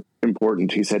not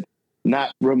important, he said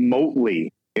not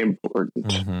remotely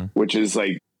important, which is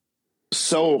like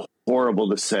so horrible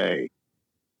to say.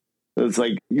 It's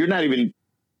like, you're not even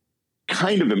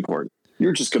kind of important.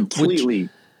 You're just completely...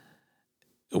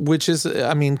 Which is,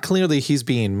 I mean, clearly he's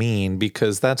being mean,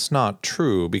 because that's not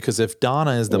true. Because if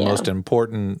Donna is the most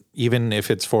important, even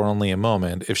if it's for only a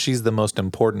moment, if she's the most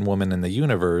important woman in the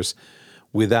universe,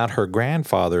 without her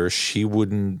grandfather, she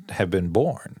wouldn't have been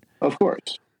born. Of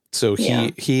course. So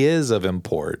he is of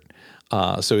import.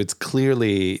 So it's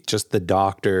clearly just the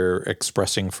doctor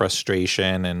expressing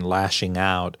frustration and lashing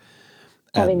out.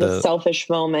 Having the selfish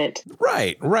moment.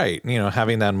 Right.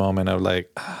 Having that moment of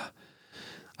like,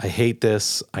 I hate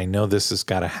this. I know this has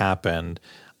got to happen,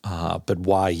 but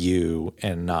why you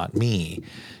and not me?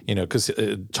 Because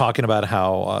talking about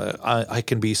how I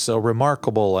can be so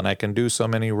remarkable and I can do so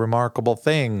many remarkable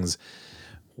things.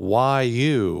 Why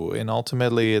you? And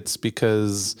ultimately, it's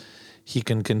because he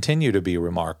can continue to be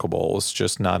remarkable. It's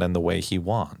just not in the way he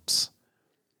wants.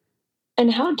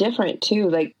 And how different, too,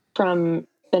 like from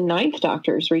the Ninth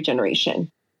Doctor's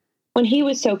regeneration. When he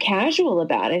was so casual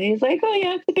about it, he's like, oh,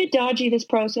 yeah, it's a bit dodgy, this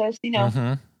process,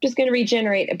 just going to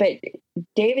regenerate. But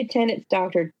David Tennant's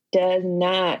doctor does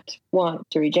not want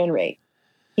to regenerate.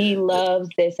 He loves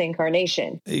this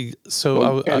incarnation.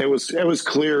 So, and it was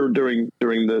clear during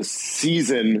the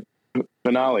season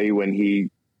finale when he,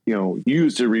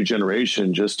 used a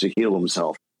regeneration just to heal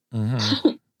himself.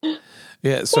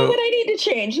 Yeah. So what would I need to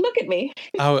change? Look at me.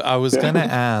 I was going to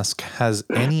ask, has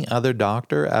any other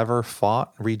doctor ever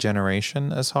fought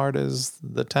regeneration as hard as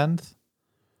the 10th?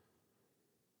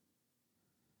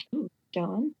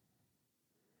 John?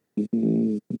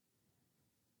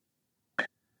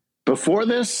 Before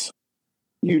this,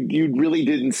 you really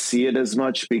didn't see it as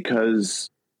much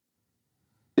because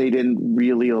they didn't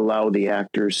really allow the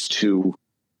actors to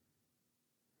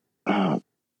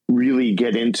really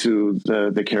get into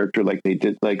the character like they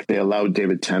did, like they allowed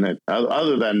David Tennant,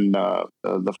 other than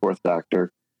the Fourth Doctor.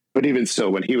 But even so,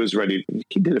 when he was ready,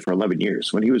 he did it for 11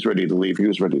 years. When he was ready to leave, he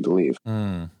was ready to leave.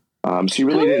 So you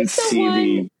really didn't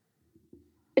see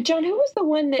John, who was the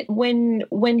one that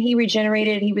when he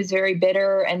regenerated, he was very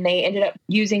bitter, and they ended up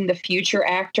using the future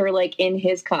actor like in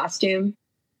his costume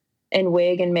and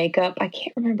wig and makeup? I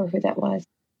can't remember who that was.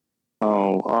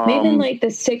 Maybe in like the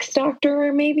Sixth Doctor,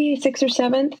 or maybe 6th or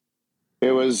 7th.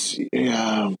 It was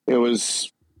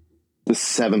the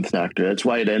Seventh Doctor. That's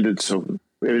why it ended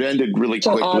really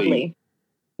quickly. Oddly.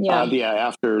 Yeah.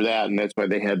 After that, and that's why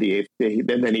they had the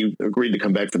 8th. Then he agreed to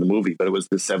come back for the movie, but it was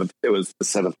the 7th. It was the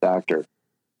Seventh Doctor.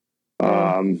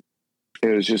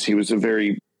 It was just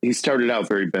he started out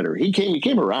very bitter. He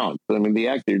came around. I mean, the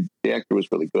actor was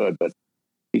really good, but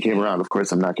he came around. Of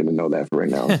course, I'm not going to know that for right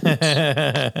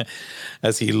now.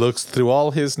 As he looks through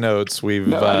all his notes, we've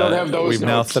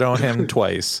now thrown him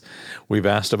twice. We've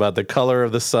asked about the color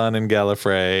of the sun in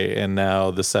Gallifrey, and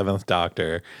now the Seventh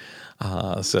Doctor.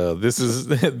 So this is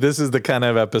the kind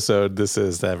of episode this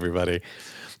is to everybody.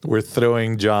 We're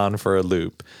throwing John for a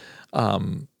loop.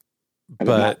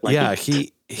 But yeah,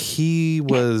 he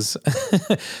was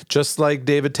just like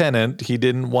David Tennant. He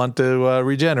didn't want to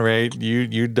regenerate.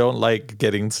 You don't like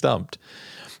getting stumped.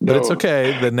 But it's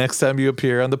okay. The next time you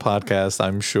appear on the podcast,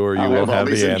 I'm sure you will have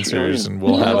the answers, and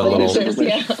we'll have a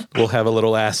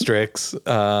little asterisk.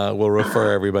 We'll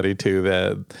refer everybody to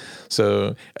that.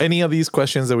 So any of these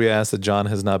questions that we asked that John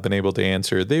has not been able to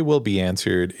answer, they will be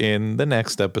answered in the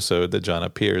next episode that John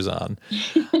appears on.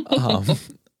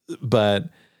 But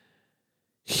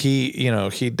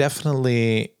he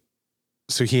definitely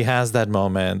so he has that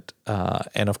moment.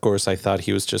 And of course, I thought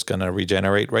he was just going to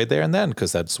regenerate right there and then,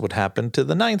 because that's what happened to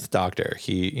the Ninth Doctor.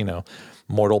 He,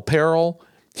 mortal peril.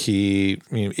 He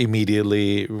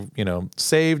immediately,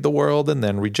 saved the world and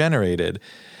then regenerated.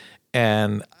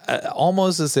 And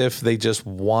almost as if they just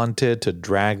wanted to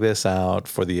drag this out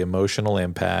for the emotional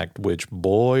impact, which,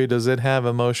 boy, does it have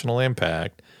emotional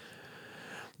impact.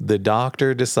 The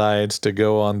Doctor decides to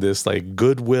go on this like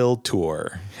goodwill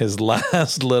tour, his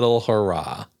last little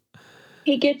hurrah.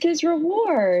 He gets his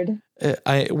reward.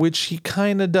 Which he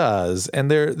kind of does.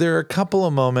 And there are a couple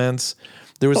of moments.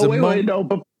 There was wait, no,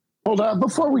 but hold on.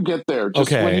 Before we get there,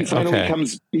 just when he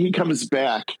finally comes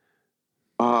back,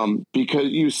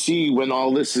 because you see when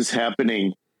all this is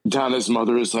happening, Donna's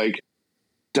mother is like,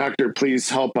 "Doctor, please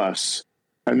help us."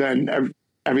 And then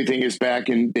everything is back,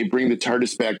 and they bring the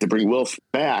TARDIS back to bring Wilf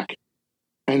back.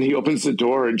 And he opens the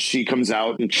door, and she comes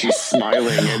out, and she's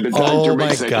smiling. And the Doctor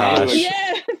makes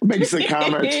a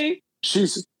comment.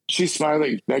 She's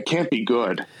smiling. That can't be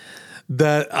good.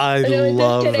 That I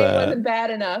love that. Today wasn't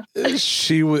bad enough.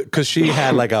 Because she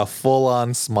had like a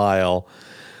full-on smile.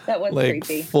 That was like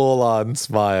creepy. Full-on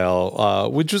smile,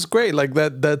 which was great. Like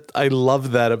that I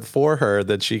love that for her,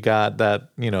 that she got that,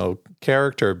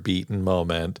 character beaten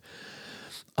moment.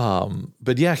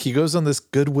 But yeah, he goes on this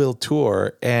goodwill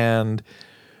tour, and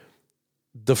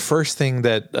the first thing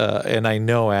that, and I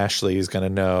know Ashley is going to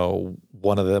know,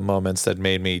 one of the moments that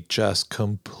made me just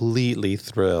completely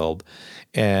thrilled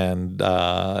and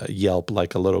yelp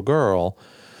like a little girl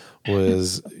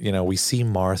was, we see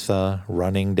Martha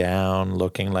running down,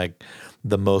 looking like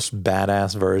the most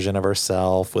badass version of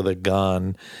herself with a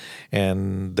gun,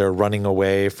 and they're running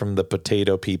away from the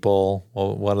potato people.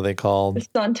 What are they called? The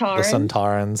Sontarans. The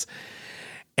Sontarans.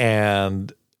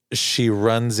 And she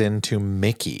runs into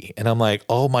Mickey. And I'm like,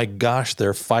 oh my gosh,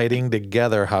 they're fighting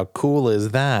together. How cool is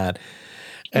that?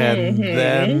 And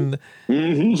then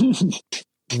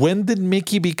when did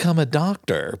Mickey become a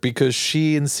doctor? Because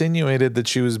she insinuated that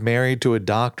she was married to a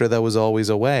doctor that was always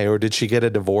away. Or did she get a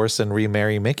divorce and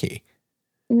remarry Mickey?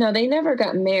 No, they never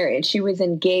got married. She was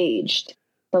engaged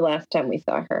the last time we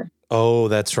saw her. Oh,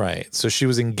 that's right. So she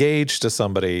was engaged to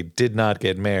somebody, did not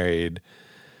get married,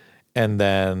 and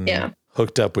then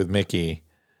hooked up with Mickey.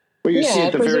 Well, you see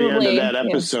at the very end of that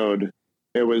episode,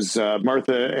 it was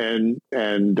Martha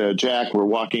and Jack were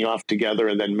walking off together,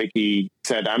 and then Mickey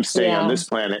said, "I'm staying on this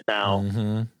planet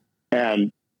now,"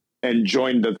 and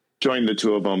joined the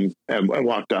two of them and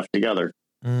walked off together.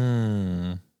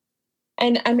 Mm.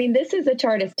 And I mean, this is a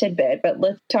TARDIS tidbit, but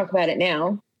let's talk about it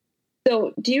now.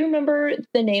 So, do you remember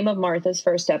the name of Martha's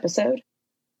first episode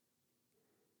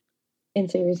in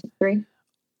series 3?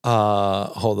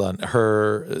 Hold on.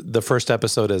 The first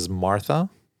episode is Martha?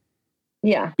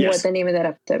 Yeah. Yes. What the name of that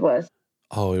episode was.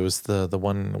 Oh, it was the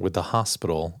one with the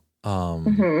hospital.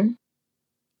 I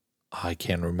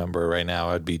can't remember right now.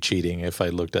 I'd be cheating if I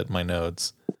looked at my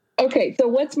notes. Okay, so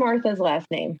what's Martha's last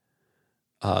name?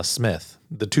 Smith.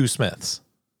 The two Smiths.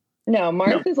 No,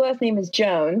 Martha's last name is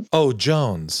Jones. Oh,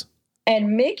 Jones.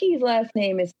 And Mickey's last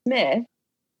name is Smith.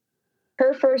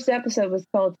 Her first episode was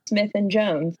called Smith and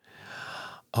Jones.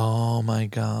 Oh my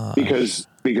God. Because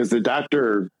the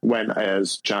Doctor went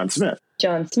as John Smith.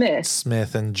 John Smith.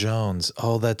 Smith and Jones.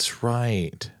 Oh, that's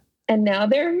right. And now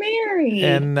they're married.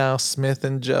 And now Smith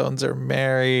and Jones are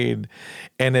married.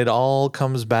 And it all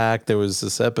comes back. There was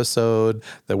this episode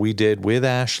that we did with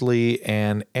Ashley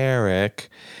and Eric,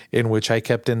 in which I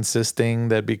kept insisting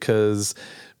that because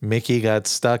Mickey got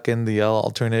stuck in the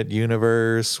alternate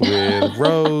universe with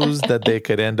Rose, that they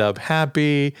could end up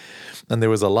happy. And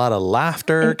there was a lot of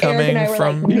laughter coming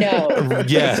from. Like, no.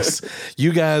 Yes.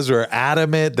 You guys were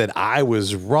adamant that I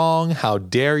was wrong. How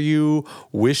dare you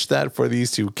wish that for these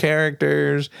two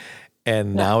characters?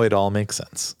 And now it all makes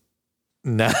sense.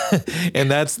 Now,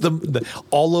 and that's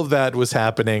all of that was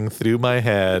happening through my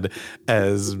head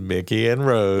as Mickey and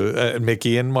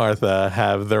Martha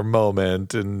have their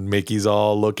moment, and Mickey's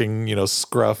all looking,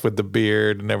 scruff with the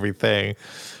beard and everything.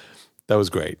 That was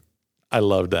great. I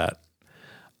loved that.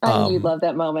 I knew you loved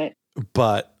that moment.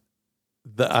 But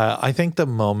I think the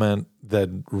moment that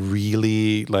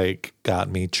really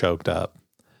got me choked up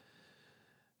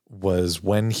was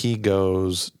when he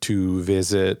goes to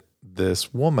visit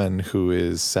this woman who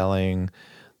is selling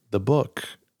the book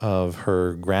of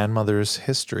her grandmother's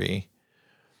history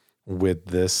with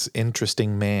this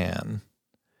interesting man.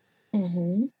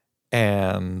 Mm-hmm.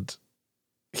 And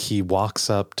he walks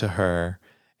up to her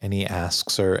and he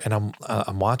asks her, and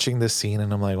I'm watching this scene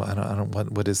and I'm like, I don't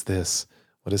what is this?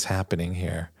 What is happening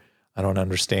here? I don't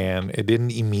understand. It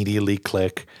didn't immediately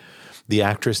click. The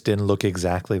actress didn't look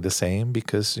exactly the same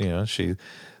because,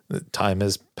 time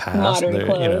has passed. Modern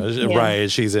clothes, yeah. Right.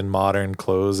 She's in modern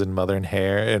clothes and modern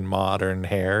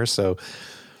hair. So,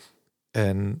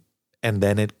 and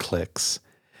then it clicks,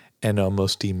 and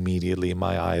almost immediately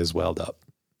my eyes welled up.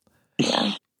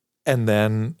 Yeah. And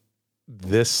then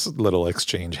this little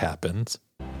exchange happens.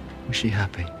 Was she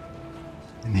happy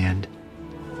in the end?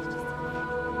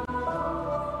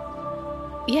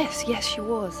 Yes, she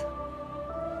was.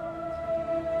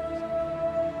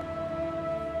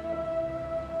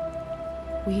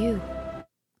 Were you?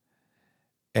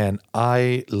 And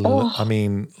I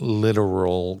mean,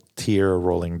 literal tear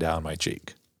rolling down my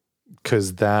cheek.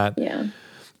 Because that,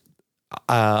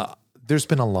 there's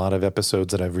been a lot of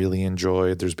episodes that I've really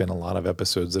enjoyed. There's been a lot of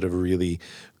episodes that have really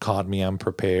caught me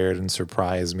unprepared and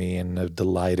surprised me and have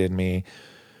delighted me.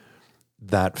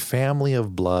 That Family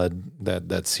of Blood,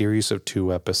 that series of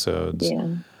 2 episodes,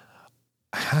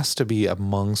 has to be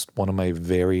amongst one of my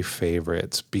very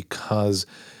favorites because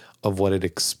of what it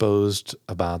exposed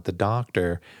about the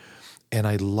Doctor. And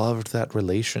I loved that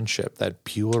relationship, that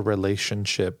pure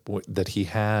relationship that he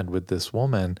had with this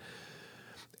woman.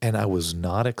 And I was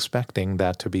not expecting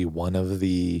that to be one of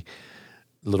the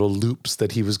little loops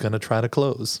that he was going to try to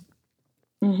close.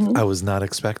 Mm-hmm. I was not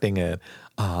expecting it.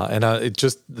 And it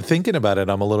just thinking about it,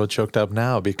 I'm a little choked up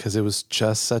now because it was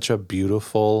just such a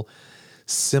beautiful,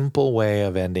 simple way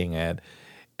of ending it.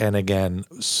 And again,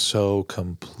 so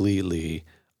completely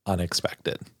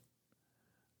unexpected.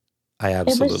 I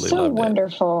absolutely loved it. It was so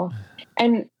wonderful.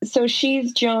 And so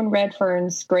she's Joan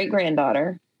Redfern's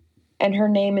great-granddaughter, and her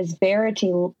name is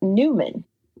Verity Newman.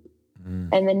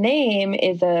 And the name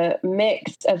is a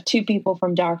mix of 2 people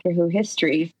from Doctor Who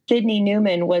history. Sidney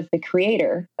Newman was the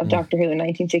creator of Doctor Who in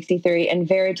 1963, and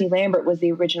Verity Lambert was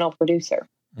the original producer.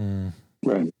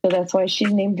 Right. So that's why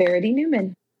she's named Verity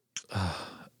Newman.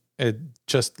 It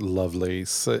just lovely.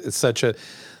 So it's such a,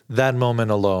 that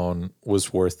moment alone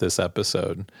was worth this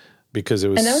episode because it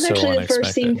was so unexpected. And that was actually the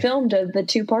first scene filmed of the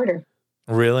 2-parter.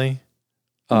 Really?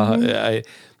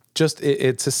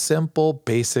 It's a simple,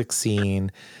 basic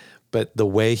scene. But the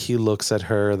way he looks at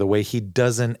her, the way he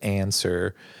doesn't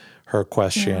answer her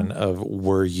question of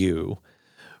 "were you,"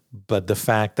 but the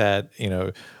fact that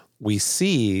we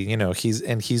see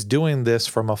he's doing this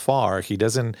from afar. He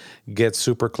doesn't get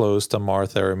super close to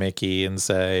Martha or Mickey and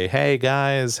say, "Hey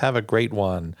guys, have a great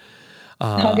one."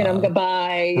 Hugging him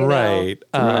goodbye. Right.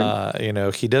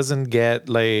 He doesn't get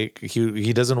like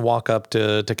he doesn't walk up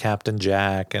to Captain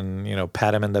Jack and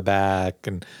pat him in the back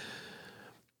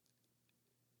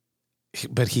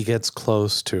but he gets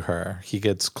close to her. He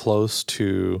gets close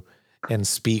to and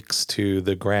speaks to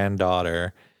the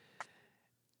granddaughter.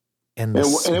 And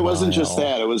it wasn't just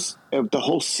that. It was the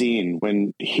whole scene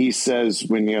when he says,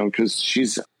 because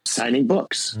she's signing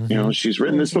books. She's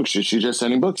written this book. She's just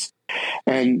signing books.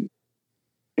 And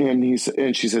she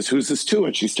says, "Who's this to?"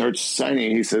 And she starts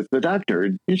signing. He says, "The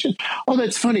Doctor." Oh,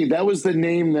 that's funny. That was the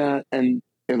name and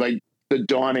like, the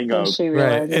dawning of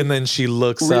right, and then she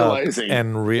looks up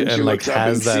and like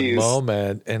has that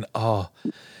moment, and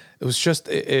it was just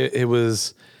it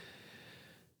was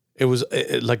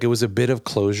a bit of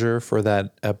closure for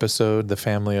that episode, The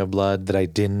Family of Blood, that I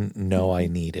didn't know I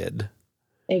needed.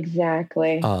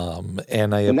 Exactly.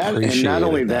 And I appreciate. And not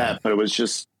only that, but it was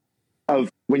just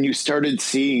when you started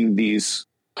seeing these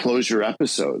closure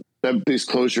episode, these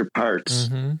closure parts,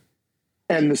 mm-hmm.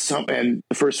 and the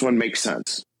first one makes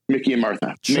sense. Mickey and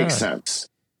Martha makes sense.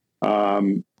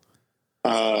 Sarah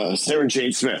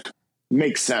Jane Smith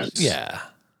makes sense. Yeah.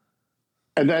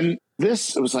 And then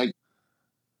this, it was like,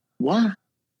 what?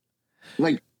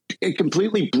 Like, it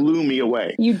completely blew me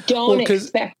away. You don't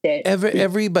expect it.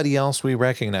 Everybody else we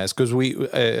recognize, because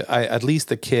at least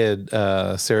the kid,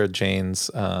 Sarah Jane's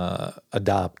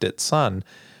adopted son,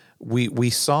 we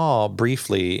saw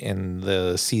briefly in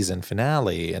the season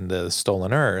finale in the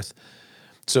Stolen Earth.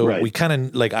 So we kind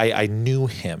of like I knew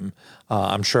him.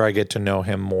 I'm sure I get to know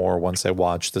him more once I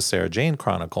watch the Sarah Jane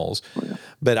Chronicles.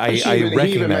 But I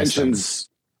recognize him.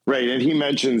 Right, and he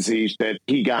mentions that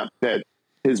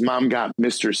his mom got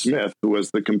Mr. Smith, who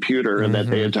was the computer, and that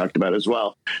they had talked about as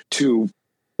well, to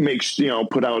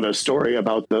put out a story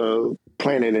about the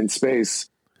planet in space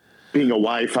being a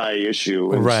Wi-Fi issue,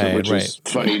 which is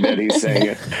funny that he's saying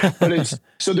it. But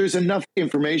so there's enough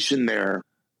information there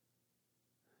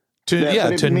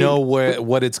to know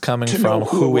what it's coming from,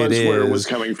 who it is, where it was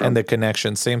coming from, and the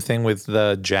connection. Same thing with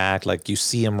the Jack; like you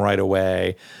see him right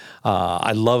away.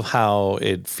 I love how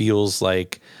it feels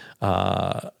like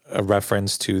a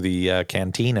reference to the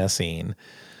cantina scene,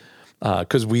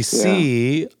 because we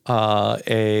see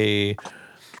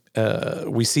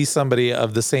we see somebody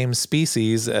of the same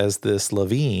species as this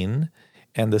Levine,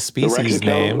 And the species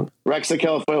name.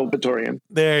 Rexacalphilpatorium.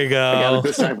 There you go. I got it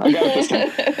this time.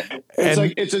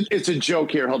 It's a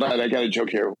joke here. Hold on, I got a joke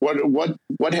here.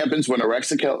 What happens when a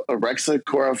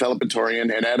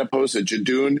Rexacalphilpatorium, an adipose, a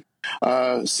Jadoon,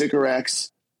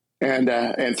 Sycorax,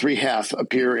 and 3 half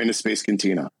appear in a space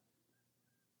cantina?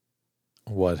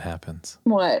 What happens?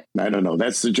 What? I don't know.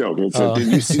 That's the joke. Did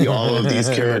you see all of these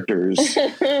characters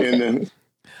in the?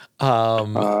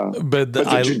 But the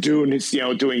Jadoon is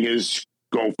doing his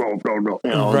go,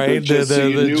 right. So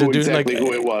you knew Jadoon, exactly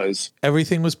who it was.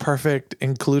 Everything was perfect,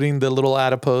 including the little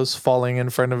adipose falling in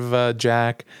front of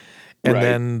Jack. And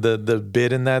then the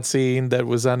bit in that scene that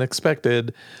was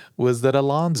unexpected was that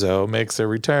Alonzo makes a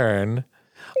return.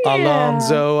 Yeah.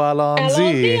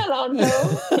 Alonzi.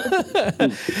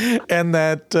 And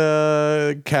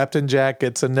that Captain Jack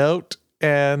gets a note,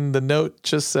 and the note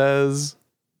just says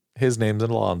his name's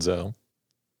Alonzo.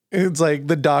 It's like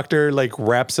the doctor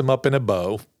wraps him up in a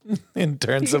bow and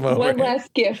turns him over. One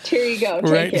last gift. Here you go.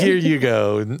 Take it. Here you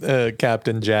go,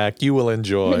 Captain Jack. You will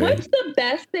enjoy. What's the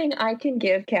best thing I can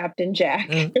give Captain Jack?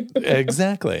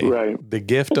 Exactly. Right. The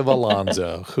gift of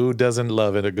Alonzo. Who doesn't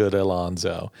love it? A good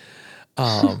Alonzo.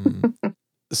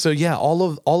 So yeah,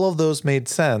 all of those made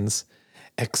sense,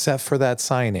 except for that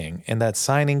signing, and that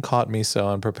signing caught me so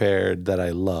unprepared that I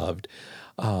loved.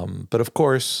 But of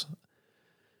course,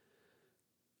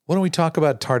 why don't we talk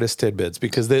about TARDIS tidbits?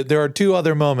 Because there are 2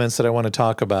 other moments that I want to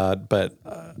talk about, but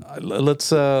let's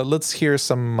hear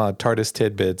some TARDIS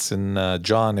tidbits. And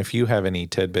John, if you have any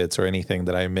tidbits or anything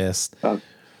that I missed.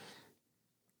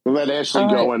 We'll let Ashley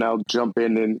go, and I'll jump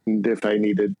in and if I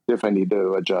need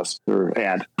to adjust or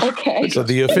add. Okay. So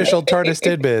the official TARDIS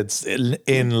tidbits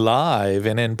in live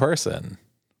and in person.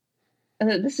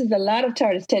 This is a lot of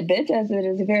TARDIS tidbits, as it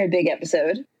is a very big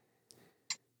episode.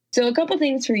 So a couple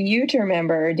things for you to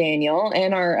remember, Daniel,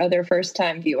 and our other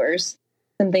first-time viewers.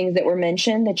 Some things that were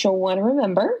mentioned that you'll want to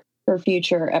remember for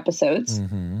future episodes.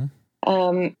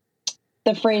 Mm-hmm.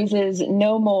 The phrases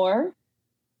 "no more,"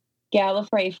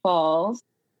 "Gallifrey Falls,"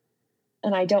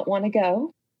 and "I don't want to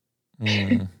go."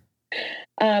 Mm.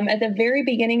 At the very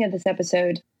beginning of this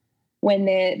episode, when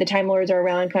the Time Lords are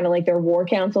around kind of like their war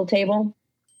council table,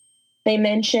 they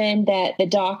mention that the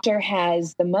Doctor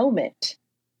has the moment,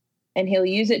 and he'll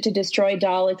use it to destroy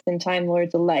Daleks and Time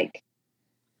Lords alike.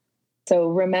 So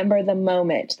remember the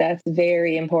moment. That's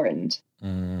very important.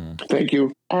 Mm. Thank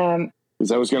you.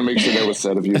 Because I was going to make sure that was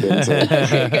said if you didn't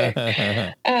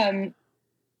say it.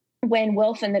 When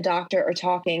Wilf and the Doctor are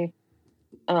talking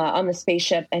on the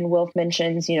spaceship, and Wilf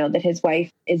mentions, that his wife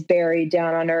is buried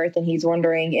down on Earth, and he's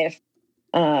wondering if,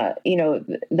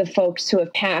 the folks who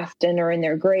have passed and are in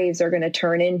their graves are going to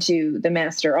turn into the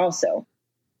Master also.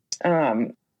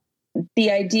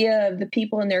 The idea of the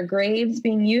people in their graves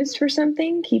being used for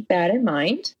something, keep that in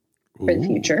mind for the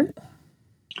future.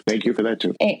 Thank you for that,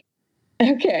 too.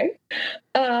 Okay.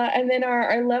 And then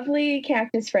our lovely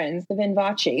cactus friends, the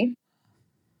Vinvachi,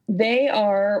 they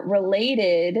are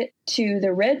related to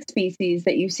the red species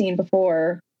that you've seen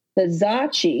before, the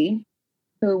Zachi,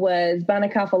 who was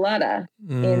Banacafalata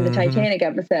in the Titanic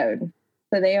episode.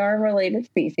 So they are a related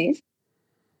species.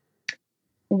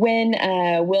 When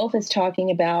Wilf is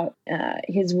talking about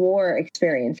his war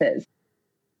experiences,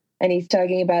 and he's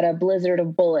talking about a blizzard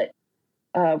of bullets,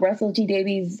 Russell T.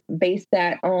 Davies based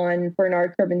that on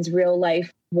Bernard Kerbin's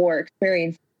real-life war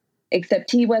experience,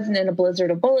 except he wasn't in a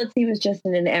blizzard of bullets. He was just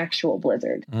in an actual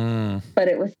blizzard. But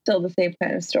it was still the same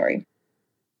kind of story.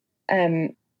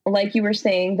 Like you were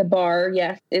saying, the bar,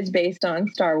 yes, is based on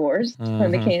Star Wars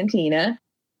from the Cantina.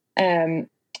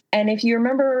 And if you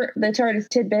remember the TARDIS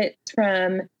tidbits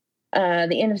from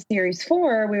the end of Series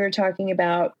 4, we were talking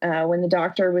about when the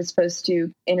Doctor was supposed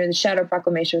to enter the Shadow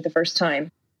Proclamation for the first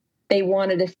time. They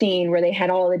wanted a scene where they had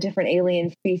all the different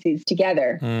alien species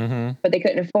together, but they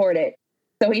couldn't afford it.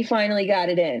 So he finally got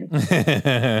it in. So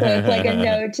it's like a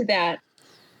nod to that.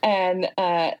 And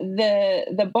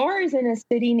the bar is in a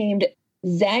city named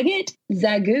Zagat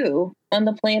Zagu on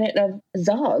the planet of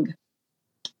Zog.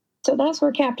 So that's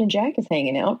where Captain Jack is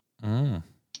hanging out. And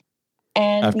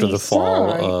after the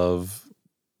fall of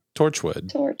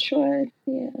Torchwood.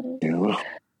 Yeah.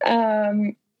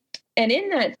 And in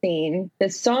that scene, the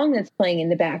song that's playing in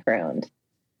the background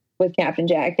with Captain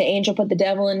Jack, "The Angel Put the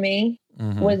Devil in Me,"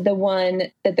 was the one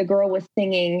that the girl was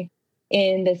singing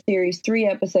in the Series 3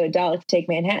 episode, Daleks Take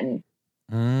Manhattan.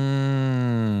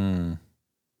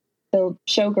 The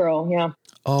showgirl, yeah.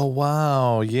 Oh,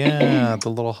 wow. Yeah, the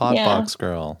little hotbox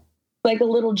girl. Like a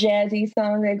little jazzy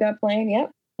song they've got playing.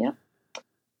 Yep.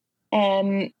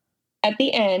 And at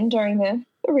the end, during the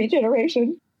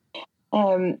regeneration,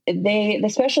 The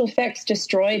special effects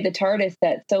destroyed the TARDIS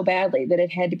set so badly that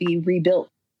it had to be rebuilt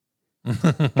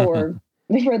for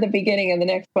the beginning of the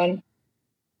next one.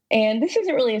 And this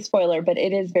isn't really a spoiler, but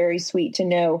it is very sweet to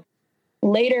know.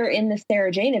 Later in the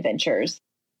Sarah Jane Adventures,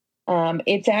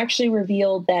 it's actually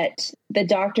revealed that the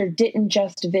Doctor didn't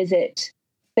just visit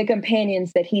the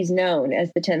companions that he's known as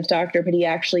the 10th Doctor, but he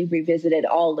actually revisited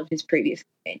all of his previous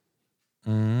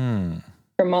companions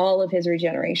from all of his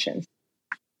regenerations.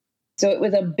 So it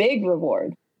was a big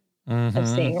reward of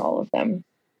seeing all of them.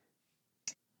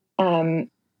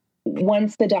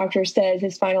 Once the Doctor says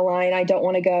his final line, "I don't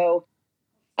want to go,"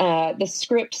 the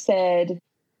script said,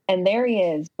 "And there he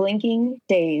is, blinking,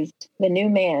 dazed, the new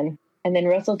man." And then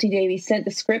Russell T Davies sent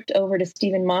the script over to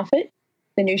Stephen Moffat,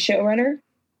 the new showrunner,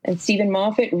 and Stephen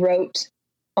Moffat wrote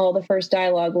all the first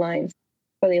dialogue lines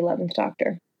for the 11th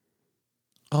Doctor.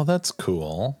 Oh, that's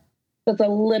cool. So it's a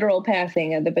literal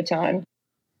passing of the baton.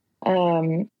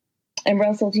 And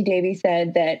Russell T Davies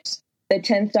said that the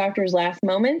 10th Doctor's last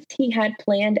moments he had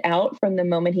planned out from the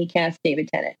moment he cast David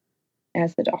Tennant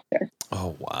as the Doctor.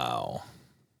 Oh, wow.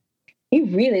 He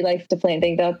really likes to plan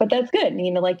things out, but that's good.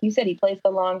 You know, like you said, he plays the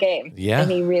long game. Yeah. And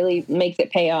he really makes it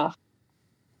pay off.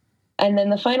 And then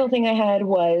the final thing I had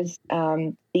was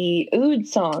the Ood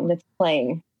song that's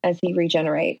playing as he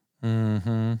regenerates.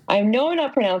 Mm-hmm. I know I'm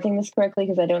not pronouncing this correctly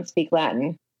because I don't speak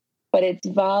Latin, but it's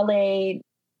Vale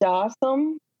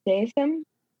Dasum.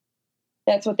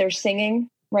 That's what they're singing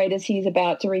right as he's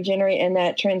about to regenerate, and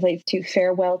that translates to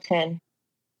Farewell 10.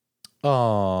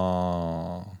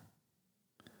 Oh.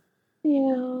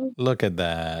 Yeah. Look at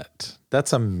that.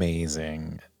 That's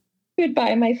amazing.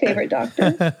 Goodbye, my favorite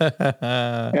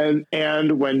Doctor.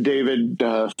 And when David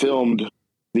filmed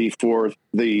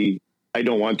the I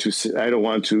don't want to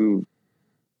go.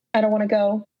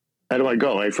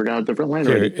 I forgot the line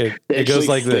already. It goes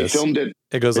like this. They filmed it.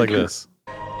 It goes like this.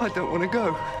 I don't want to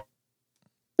go.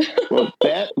 Well,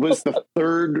 that was the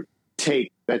third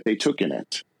take that they took in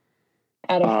it.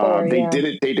 Out of four, They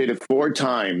did it 4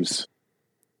 times,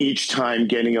 each time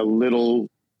getting a little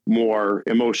more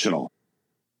emotional.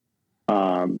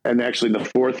 And actually, the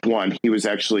 4th one, he was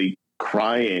actually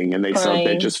crying, and they felt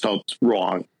that just felt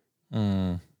wrong.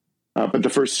 But the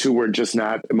first 2 were just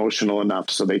not emotional enough,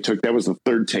 so that was the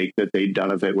 3rd take that they'd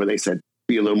done of it, where they said,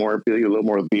 "Be a little more, be a little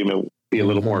more, be a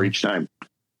little more each time."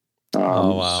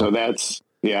 Wow. So that's.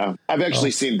 Yeah, I've actually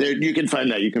seen there. You can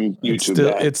find that. You can YouTube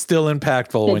that. It's still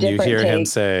impactful when you hear him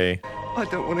say, "I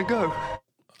don't want to go."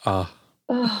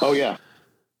 Oh yeah,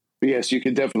 yes, you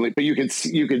can definitely. But you can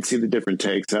see the different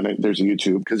takes on it. There's a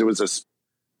YouTube because it was a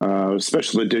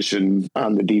special edition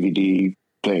on the DVD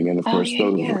thing, and of course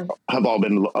those have all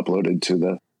been uploaded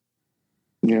to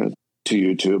to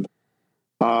YouTube.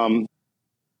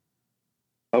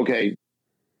 Okay.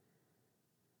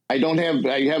 I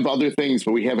have other things,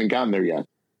 but we haven't gotten there yet.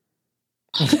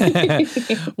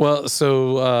 Well,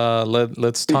 so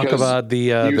let's talk about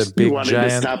the big you wanted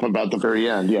giant. to stop about the very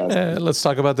end, yes. Let's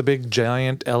talk about the big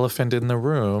giant elephant in the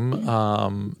room.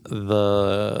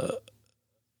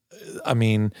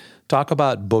 Talk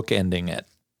about bookending it.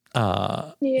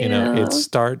 It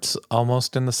starts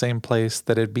almost in the same place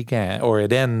that it began, or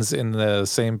it ends in the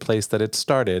same place that it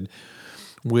started.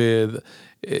 With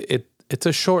it. It's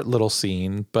a short little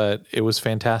scene, but it was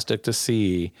fantastic to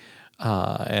see.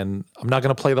 And I'm not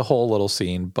going to play the whole little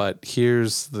scene, but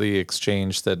here's the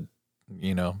exchange that,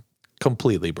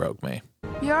 completely broke me.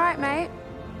 You all right, mate?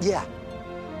 Yeah,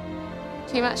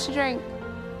 Too much to drink?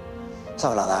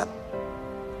 something like that.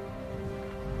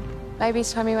 Maybe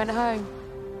it's time you went home.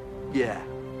 Yeah.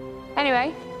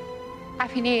 Anyway,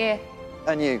 Happy New Year.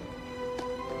 And you?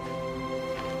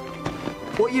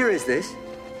 What year is this?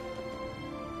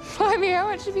 Blimey, how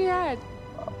much have you had?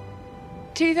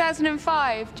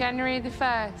 2005, January the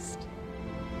 1st.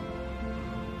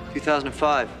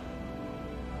 2005.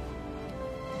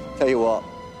 Tell you what,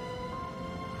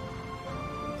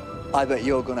 I bet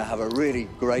you're going to have a really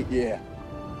great year.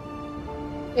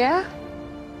 Yeah?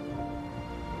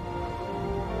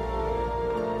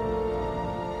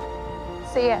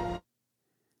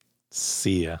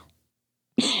 See ya.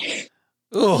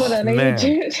 Oh, What I man. need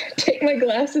to do, take my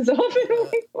glasses off and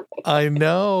I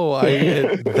know.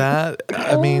 That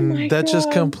just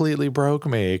God. completely broke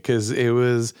me because it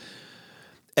was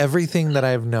everything that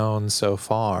I've known so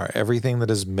far, everything that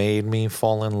has made me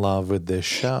fall in love with this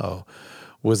show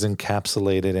was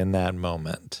encapsulated in that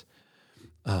moment.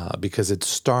 Because it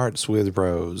starts with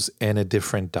Rose and a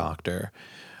different Doctor,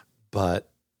 but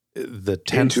the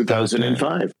 10th In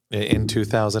 2005. in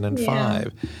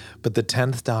 2005. But the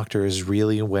 10th Doctor is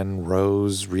really when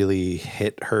Rose really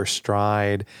hit her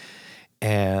stride,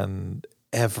 and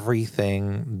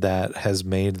everything that has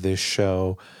made this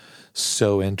show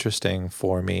so interesting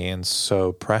for me and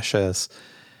so precious.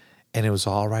 And it was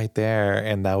all right there.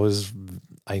 And I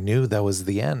knew that was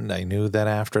the end. I knew that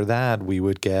after that we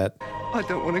would get, I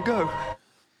don't want to go.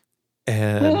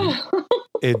 and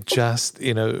it just,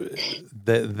 it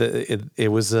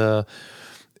was a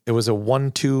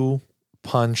 1-2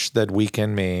 punch that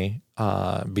weakened me,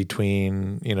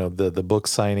 between, the book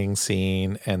signing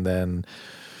scene and then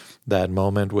that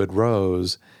moment with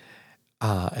Rose.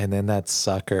 And then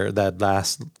that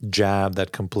last jab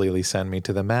that completely sent me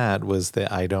to the mat was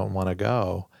the I don't want to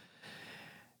go.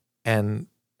 And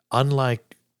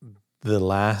unlike the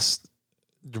last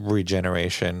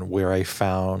regeneration, where I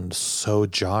found so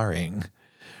jarring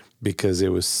because it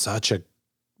was such a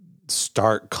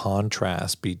stark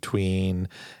contrast between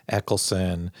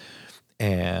Eccleston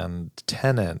and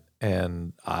Tennant.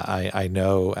 And I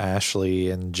know Ashley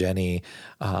and Jenny,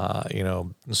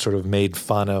 sort of made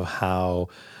fun of how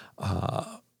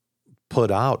put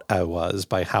out I was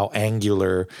by how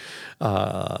angular,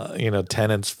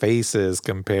 Tennant's face is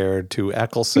compared to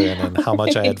Eccleston, and how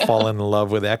much I had fallen in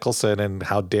love with Eccleston, and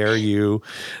how dare you,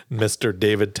 Mr.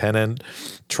 David Tennant,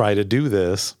 try to do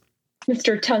this.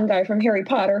 Mr. Tongue Guy from Harry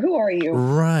Potter, who are you?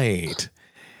 Right.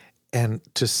 And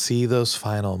to see those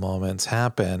final moments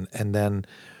happen, and then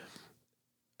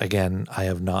again, I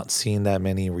have not seen that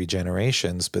many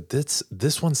regenerations, but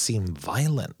this one seemed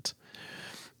violent.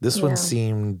 This one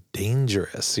seemed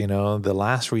dangerous. The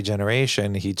last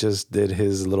regeneration, he just did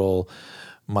his little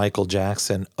Michael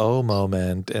Jackson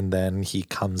moment, and then he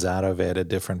comes out of it a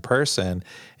different person.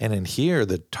 And in here,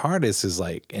 the TARDIS is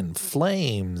like in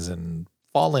flames and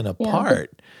falling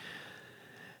apart.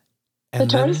 The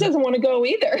TARDIS doesn't want to go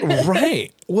either.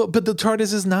 Right. Well, but the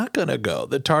TARDIS is not going to go.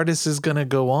 The TARDIS is going to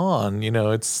go on.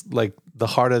 It's like the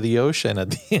heart of the ocean at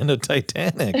the end of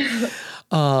Titanic.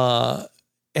 But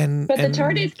the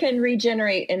TARDIS can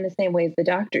regenerate in the same way as the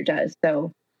Doctor does.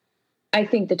 So I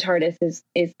think the TARDIS is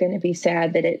going to be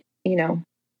sad that it,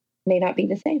 may not be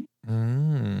the same.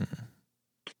 And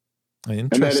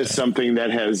that is something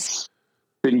that has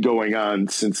been going on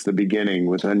since the beginning.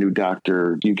 With a new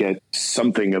Doctor, you get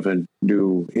something of a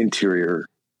new interior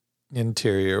of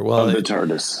the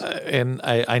TARDIS. And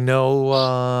I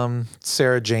know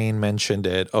Sarah Jane mentioned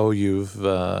it. Oh, you've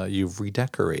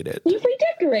redecorated. You've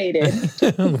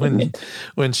redecorated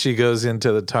when she goes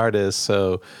into the TARDIS.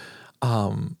 So,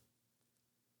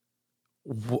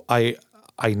 I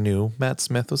knew Matt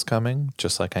Smith was coming,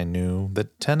 just like I knew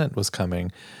that Tennant was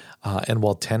coming. And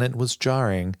while Tennant was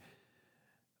jarring,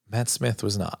 Matt Smith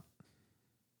was not.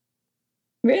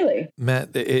 Really? Matt,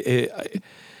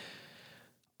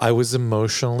 I was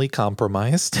emotionally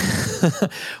compromised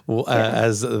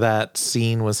as that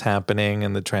scene was happening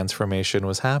and the transformation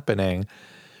was happening.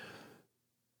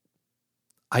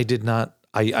 I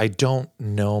don't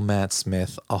know Matt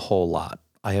Smith a whole lot.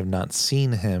 I have not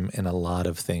seen him in a lot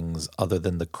of things other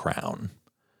than The Crown.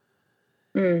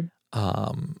 Which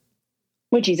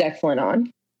he's excellent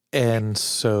on. And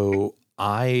so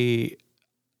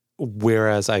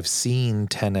whereas I've seen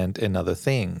Tennant in other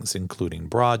things, including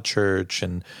Broadchurch,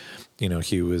 and,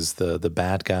 he was the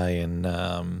bad guy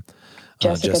in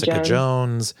Jessica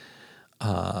Jones.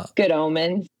 Good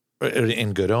Omens.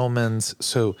 In Good Omens.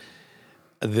 So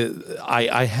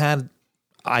I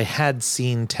had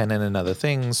seen Tennant in other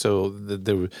things, so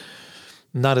they were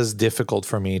not as difficult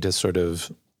for me to sort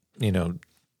of,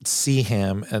 see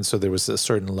him. And so there was a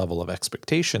certain level of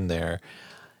expectation there.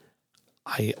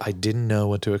 I didn't know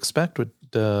what to expect with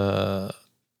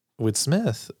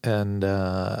Smith, and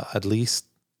at least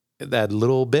that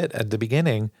little bit at the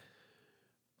beginning,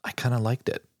 I kind of liked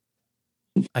it.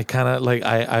 I kind of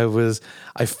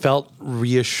I felt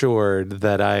reassured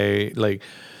that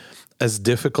as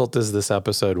difficult as this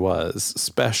episode was,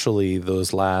 especially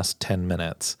those last 10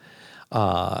 minutes,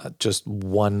 just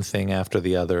one thing after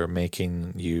the other,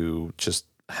 making you just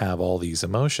have all these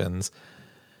emotions.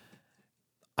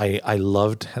 I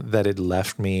loved that it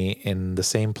left me in the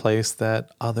same place that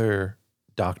other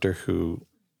Doctor Who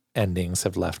endings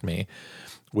have left me,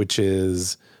 which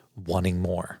is wanting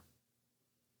more.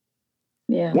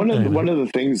 Yeah. One of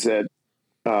the things that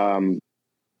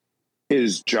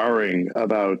is jarring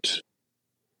about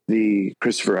the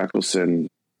Christopher Eccleston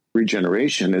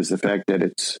regeneration is the fact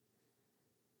that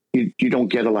you don't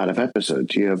get a lot of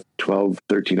episodes. You have 12,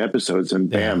 13 episodes,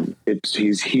 and bam,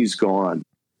 he's gone.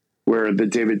 Where the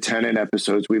David Tennant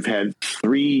episodes, we've had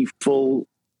 3 full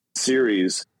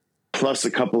series plus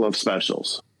a couple of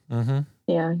specials. Mm-hmm.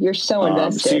 Yeah, you're so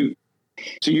invested.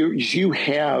 So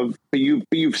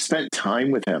you've spent time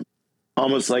with him,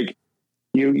 almost like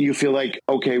you feel like,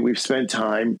 okay, we've spent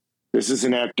time. This is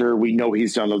an actor. We know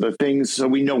he's done other things, so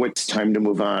we know it's time to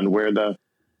move on. Where the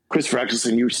Christopher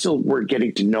Eccleston, you still were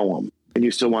getting to know him, and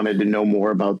you still wanted to know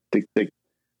more about the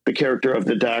character of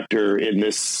the Doctor in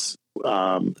this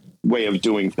way of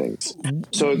doing things.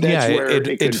 So that's where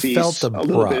it could be felt a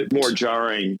little bit more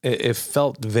jarring. It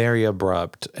felt very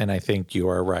abrupt, and I think you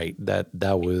are right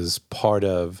that was part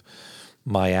of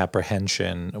my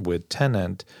apprehension with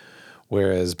Tennant.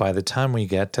 Whereas by the time we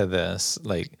get to this,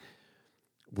 like,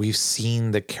 we've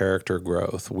seen the character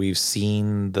growth. We've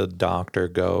seen the Doctor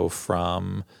go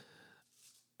from,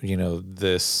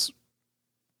 this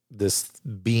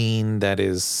being that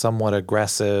is somewhat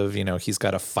aggressive, he's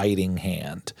got a fighting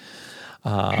hand,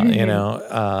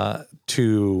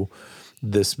 to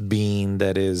this being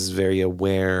that is very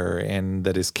aware and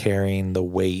that is carrying the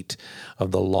weight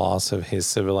of the loss of his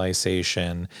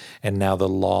civilization, and now the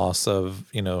loss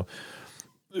of,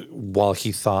 while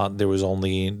he thought there was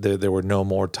there were no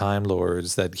more Time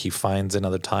Lords, that he finds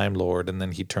another Time Lord, and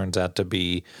then he turns out to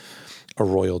be a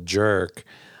royal jerk.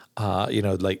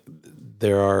 Like,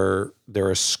 there are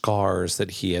scars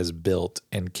that he has built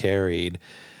and carried,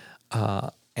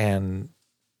 and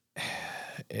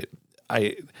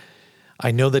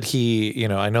I know that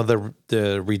I know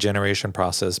the regeneration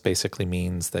process basically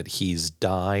means that he's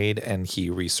died and he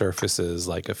resurfaces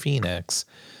like a phoenix.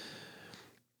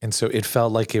 And so it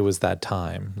felt like it was that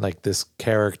time. Like, this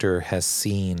character has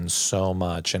seen so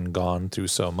much and gone through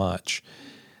so much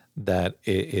that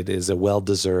it is a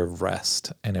well-deserved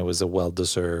rest, and it was a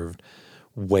well-deserved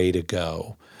way to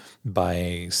go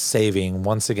by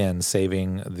once again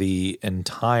saving the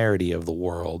entirety of the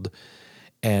world,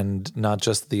 and not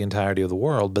just the entirety of the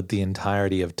world, but the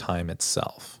entirety of time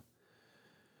itself.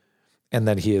 And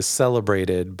that he is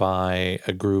celebrated by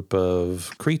a group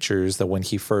of creatures that when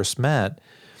he first met,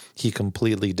 he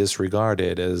completely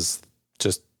disregarded as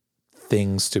just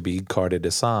things to be carted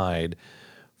aside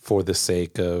for the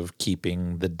sake of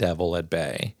keeping the devil at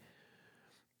bay.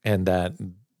 And that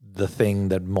the thing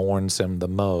that mourns him the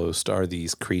most are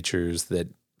these creatures that,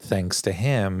 thanks to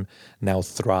him, now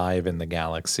thrive in the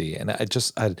galaxy. And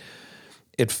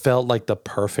it felt like the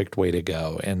perfect way to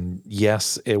go. And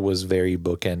yes, it was very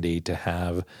bookendy to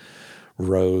have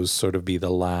Rose sort of be the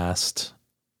last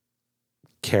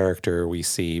character we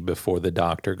see before the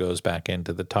Doctor goes back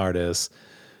into the TARDIS,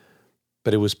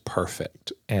 but it was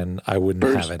perfect, and I wouldn't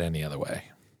have it any other way.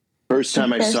 First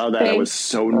time I saw that, I was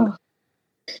so...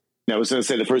 I was going to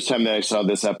say, the first time that I saw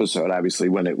this episode, obviously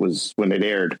when it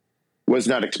aired, was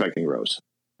not expecting Rose.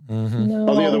 Mm-hmm. No.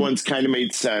 All the other ones kind of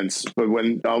made sense, but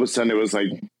when all of a sudden it was like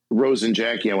Rose and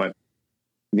Jackie, I went,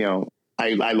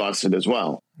 I lost it as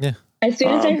well. Yeah. As soon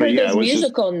as I heard those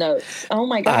musical notes, oh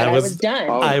my God, I was done.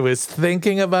 I was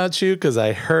thinking about you because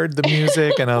I heard the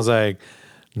music and I was like,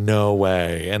 no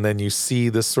way. And then you see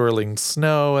the swirling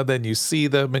snow, and then you see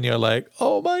them and you're like,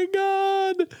 oh my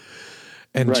God.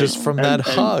 And just from that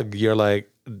hug, you're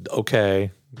like, okay,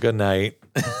 good night.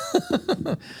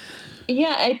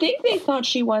 Yeah, I think they thought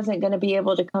she wasn't going to be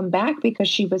able to come back because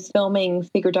she was filming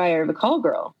Secret Diary of a Call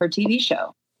Girl, her TV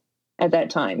show at that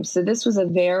time. So this was a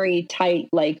very tight,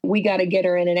 like, we got to get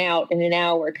her in and out in an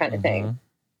hour kind of thing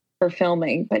for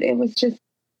filming. But it was just,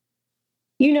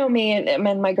 me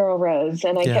and my girl Rose,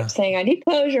 and I kept saying, I need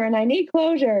closure and I need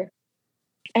closure.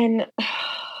 And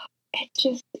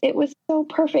it was so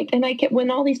perfect. And when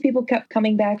all these people kept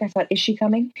coming back, I thought, is she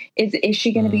coming? Is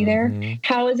she going to be there?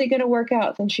 How is it going to work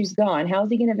out since she's gone? How is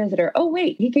he going to visit her? Oh,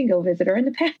 wait, he can go visit her in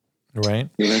the past. Right.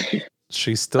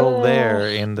 She's still there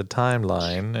in the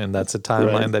timeline, and that's a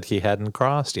timeline that he hadn't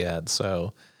crossed yet.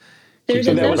 So there's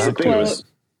another quote.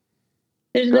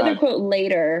 There's another quote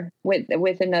later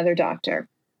with another Doctor,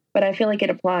 but I feel like it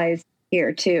applies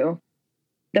here too.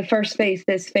 The first face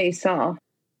this face saw,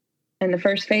 and the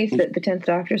first face that the 10th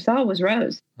Doctor saw was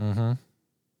Rose, and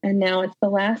now it's the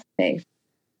last face,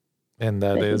 and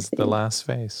that is the last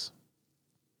face.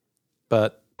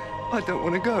 But I don't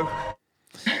want to go.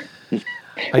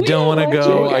 I don't want to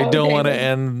go. I don't want to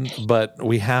end, but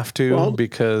we have to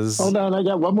because... Hold on, I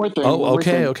got one more thing. Oh,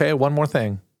 okay. One more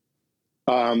thing.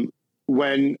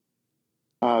 When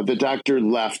the Doctor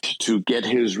left to get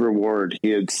his reward, he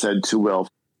had said to Wilf,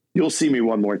 "You'll see me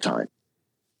one more time,"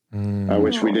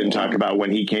 which we didn't talk about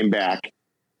when he came back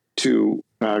to...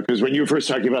 Because when you were first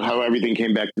talking about how everything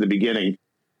came back to the beginning,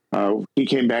 he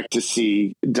came back to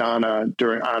see Donna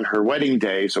on her wedding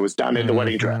day. So it was Donna in the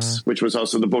wedding dress, which was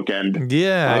also the bookend.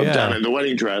 Donna in the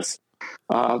wedding dress.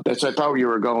 That's I thought you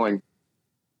were going.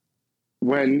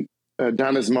 When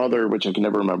Donna's mother, which I can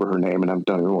never remember her name, and I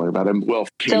don't even worry about him,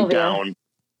 came down.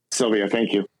 Sylvia,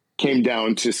 thank you. Came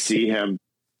down to see him.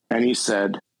 and he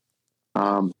said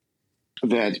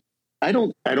that I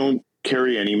don't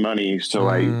carry any money, so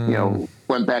I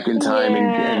went back in time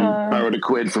and borrowed a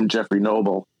quid from Jeffrey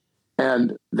Noble,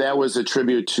 and that was a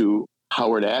tribute to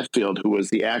Howard Atfield, who was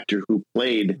the actor who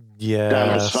played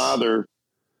Donna's father,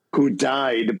 who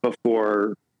died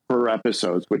before her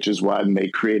episodes, which is why they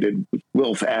created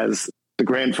Wilf as the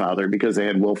grandfather, because they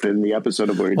had Wilf in the episode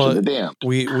of Voyage of the Damned.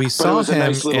 We saw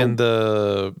him in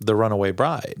the Runaway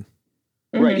Bride.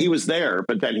 Right, he was there,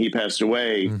 but then he passed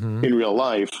away in real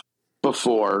life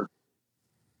before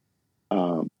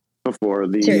the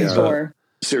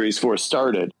Series 4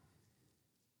 started.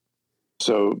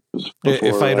 So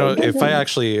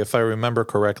if I remember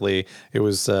correctly, it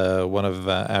was one of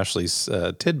Ashley's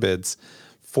tidbits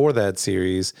for that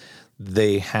series.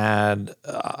 They had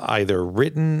either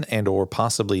written and or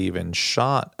possibly even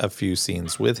shot a few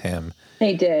scenes with him.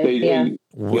 They did,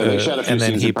 they shot a few and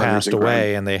then scenes he in Partners passed in away,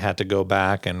 Crime. and they had to go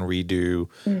back and redo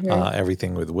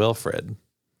everything with Wilfred.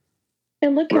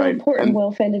 And look how important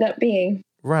Wilf ended up being.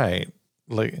 Right.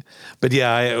 But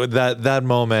yeah, that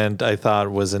moment I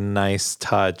thought was a nice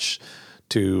touch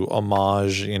to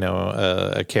homage,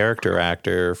 a character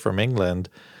actor from England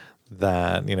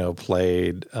that,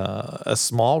 played a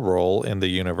small role in the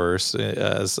universe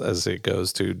as it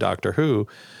goes to Doctor Who,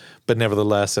 but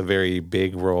nevertheless a very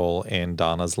big role in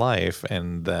Donna's life,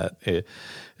 and that it,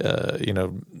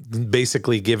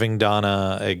 basically giving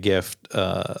Donna a gift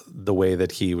the way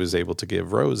that he was able to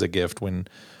give Rose a gift when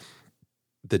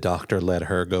the Doctor let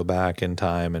her go back in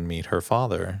time and meet her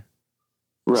father.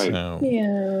 Right.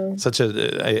 So, such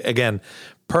again,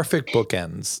 perfect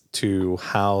bookends to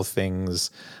how things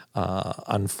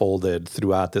unfolded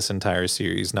throughout this entire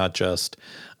series, not just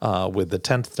with the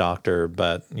 10th Doctor,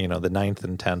 but, the 9th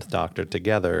and 10th Doctor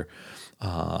together.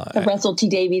 The Russell T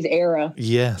Davies era.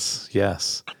 Yes.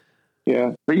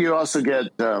 Yeah, but you also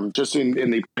get just in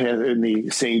the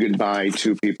saying goodbye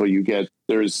to people.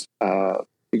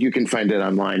 You can find it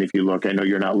online if you look. I know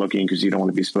you're not looking because you don't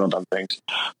want to be spoiled on things,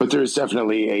 but there's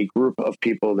definitely a group of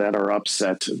people that are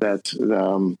upset that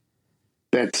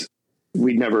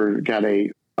we never got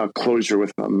a closure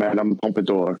with Madame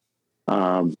Pompadour.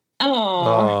 And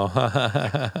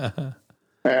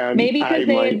maybe because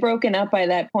they had broken up by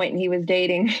that point and he was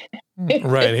dating.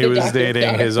 Right, he was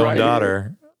dating his own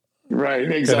daughter.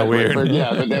 Right, exactly.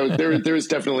 But there was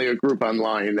definitely a group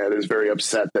online that is very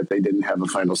upset that they didn't have a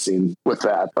final scene with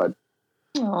that. But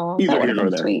either here nor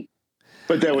there. Sweet.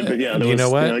 But that would be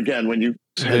what? Again, when you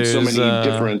had so many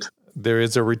different. There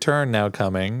is a return now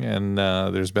coming, and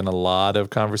there's been a lot of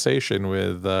conversation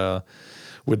with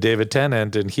David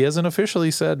Tennant, and he hasn't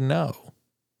officially said no.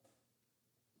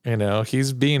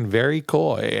 He's being very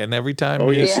coy, and every time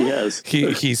he has.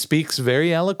 he speaks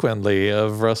very eloquently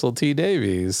of Russell T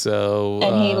Davies. So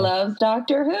and he loves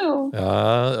Doctor Who.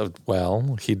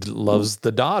 Well, he loves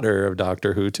the daughter of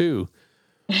Doctor Who too.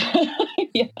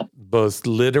 Yeah. Both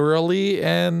literally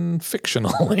and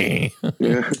fictionally.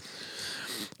 Yeah.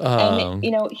 And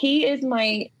he is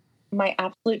my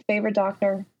absolute favorite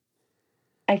Doctor.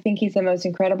 I think he's the most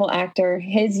incredible actor.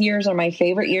 His years are my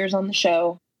favorite years on the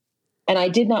show. And I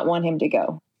did not want him to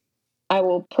go. I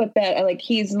will put that,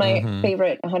 he's my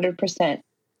favorite 100%.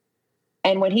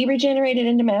 And when he regenerated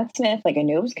into Matt Smith, I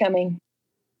knew it was coming.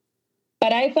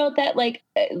 But I felt that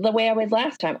the way I was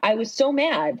last time. I was so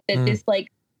mad that this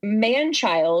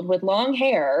man-child with long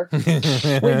hair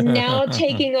was now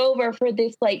taking over for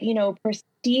this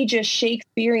prestigious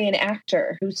Shakespearean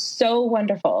actor who's so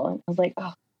wonderful. And I was like,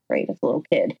 oh, great, it's a little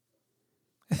kid.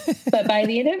 But by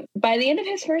the end of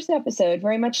his first episode,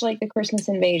 very much like the Christmas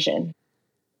Invasion,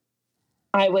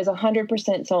 I was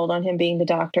 100% sold on him being the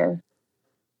Doctor.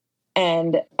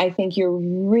 And I think you're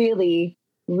really,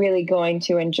 really going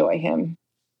to enjoy him.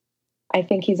 I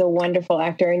think he's a wonderful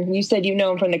actor. And you said you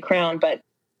know him from The Crown, but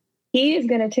he is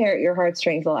going to tear at your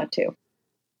heartstrings a lot too.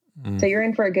 So you're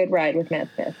in for a good ride with Matt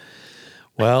Smith.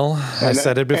 Well, I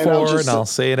said it before and I'll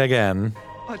say it again.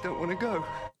 I don't want to go.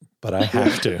 But I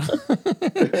have to.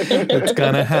 It's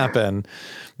going to happen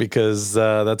because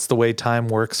that's the way time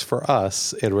works for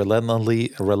us. It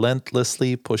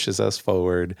relentlessly pushes us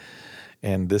forward.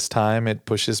 And this time it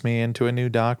pushes me into a new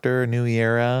Doctor, a new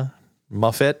era.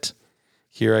 Muffet,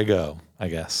 here I go, I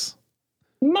guess.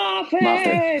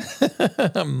 Muffet!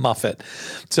 Muffet.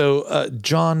 So,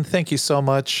 John, thank you so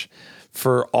much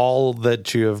for all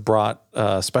that you have brought,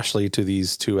 especially to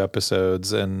these 2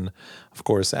 episodes. And of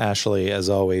course, Ashley, as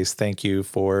always, thank you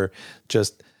for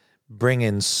just bring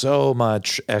in so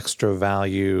much extra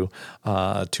value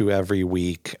to every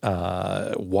week.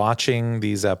 Watching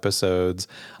these episodes,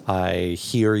 I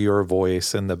hear your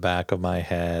voice in the back of my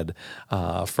head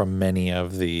from many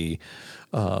of the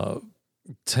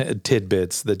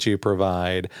tidbits that you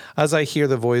provide, as I hear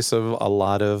the voice of a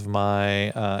lot of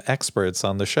my experts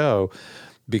on the show,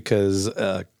 because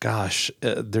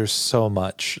there's so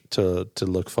much to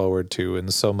look forward to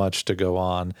and so much to go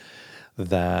on,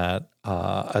 that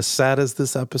as sad as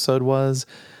this episode was,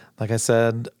 like I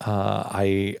said,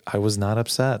 I was not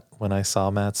upset when I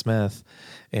saw Matt Smith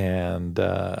and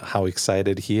how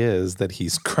excited he is that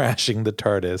he's crashing the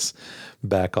TARDIS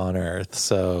back on Earth.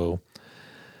 So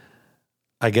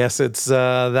I guess it's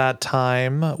that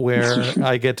time where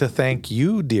I get to thank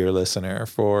you, dear listener,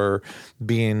 for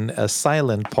being a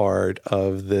silent part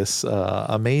of this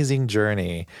amazing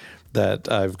journey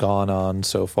that I've gone on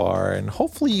so far. And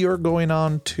hopefully you're going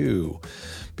on too,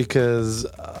 because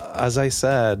as I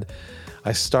said,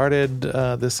 I started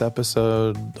this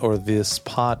episode or this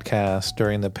podcast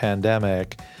during the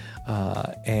pandemic,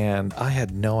 and I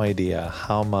had no idea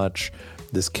how much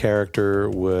this character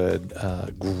would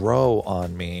grow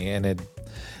on me, and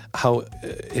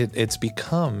it's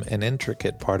become an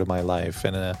intricate part of my life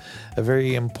and a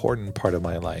very important part of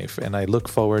my life. And I look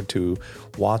forward to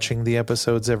watching the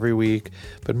episodes every week,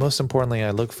 but most importantly,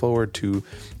 I look forward to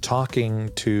talking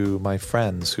to my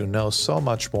friends who know so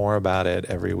much more about it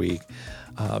every week,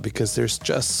 because there's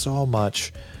just so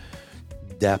much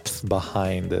depth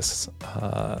behind this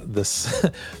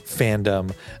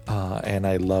fandom, and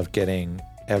I love getting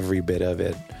every bit of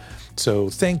it. So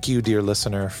thank you, dear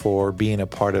listener, for being a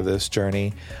part of this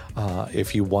journey.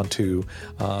 If you want to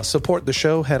support the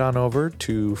show, head on over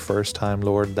to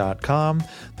firsttimelord.com.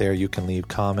 There you can leave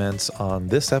comments on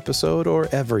this episode or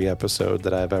every episode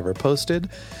that I've ever posted.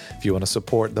 If you want to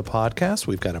support the podcast,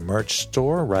 we've got a merch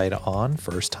store right on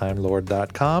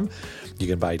firsttimelord.com. You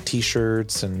can buy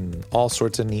t-shirts and all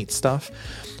sorts of neat stuff.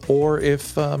 Or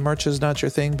if merch is not your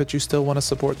thing, but you still want to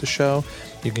support the show,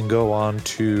 you can go on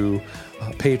to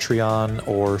Patreon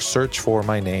or search for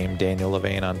my name, Daniel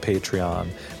Levane, on Patreon.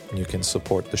 And you can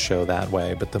support the show that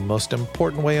way. But the most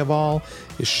important way of all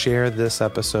is share this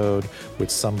episode with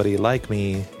somebody like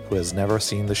me who has never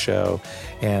seen the show,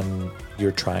 and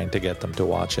you're trying to get them to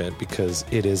watch it, because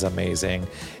it is amazing.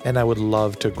 And I would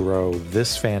love to grow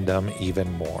this fandom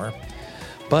even more.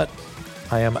 But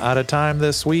I am out of time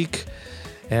this week.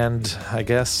 And I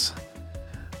guess,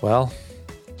 well,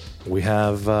 we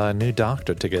have a new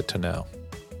doctor to get to know.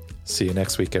 See you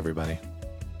next week, everybody.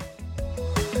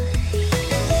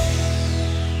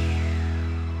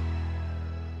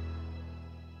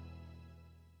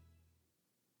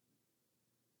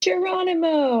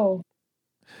 Geronimo.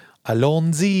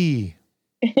 Alonzi.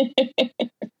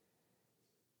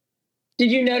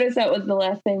 Did you notice that was the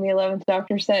last thing the 11th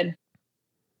Doctor said?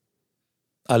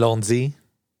 Alonzi.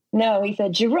 No, he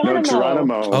said Geronimo. No,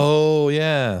 Geronimo. Oh,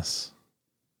 yes.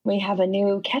 We have a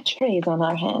new catchphrase on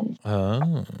our hands.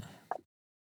 Oh.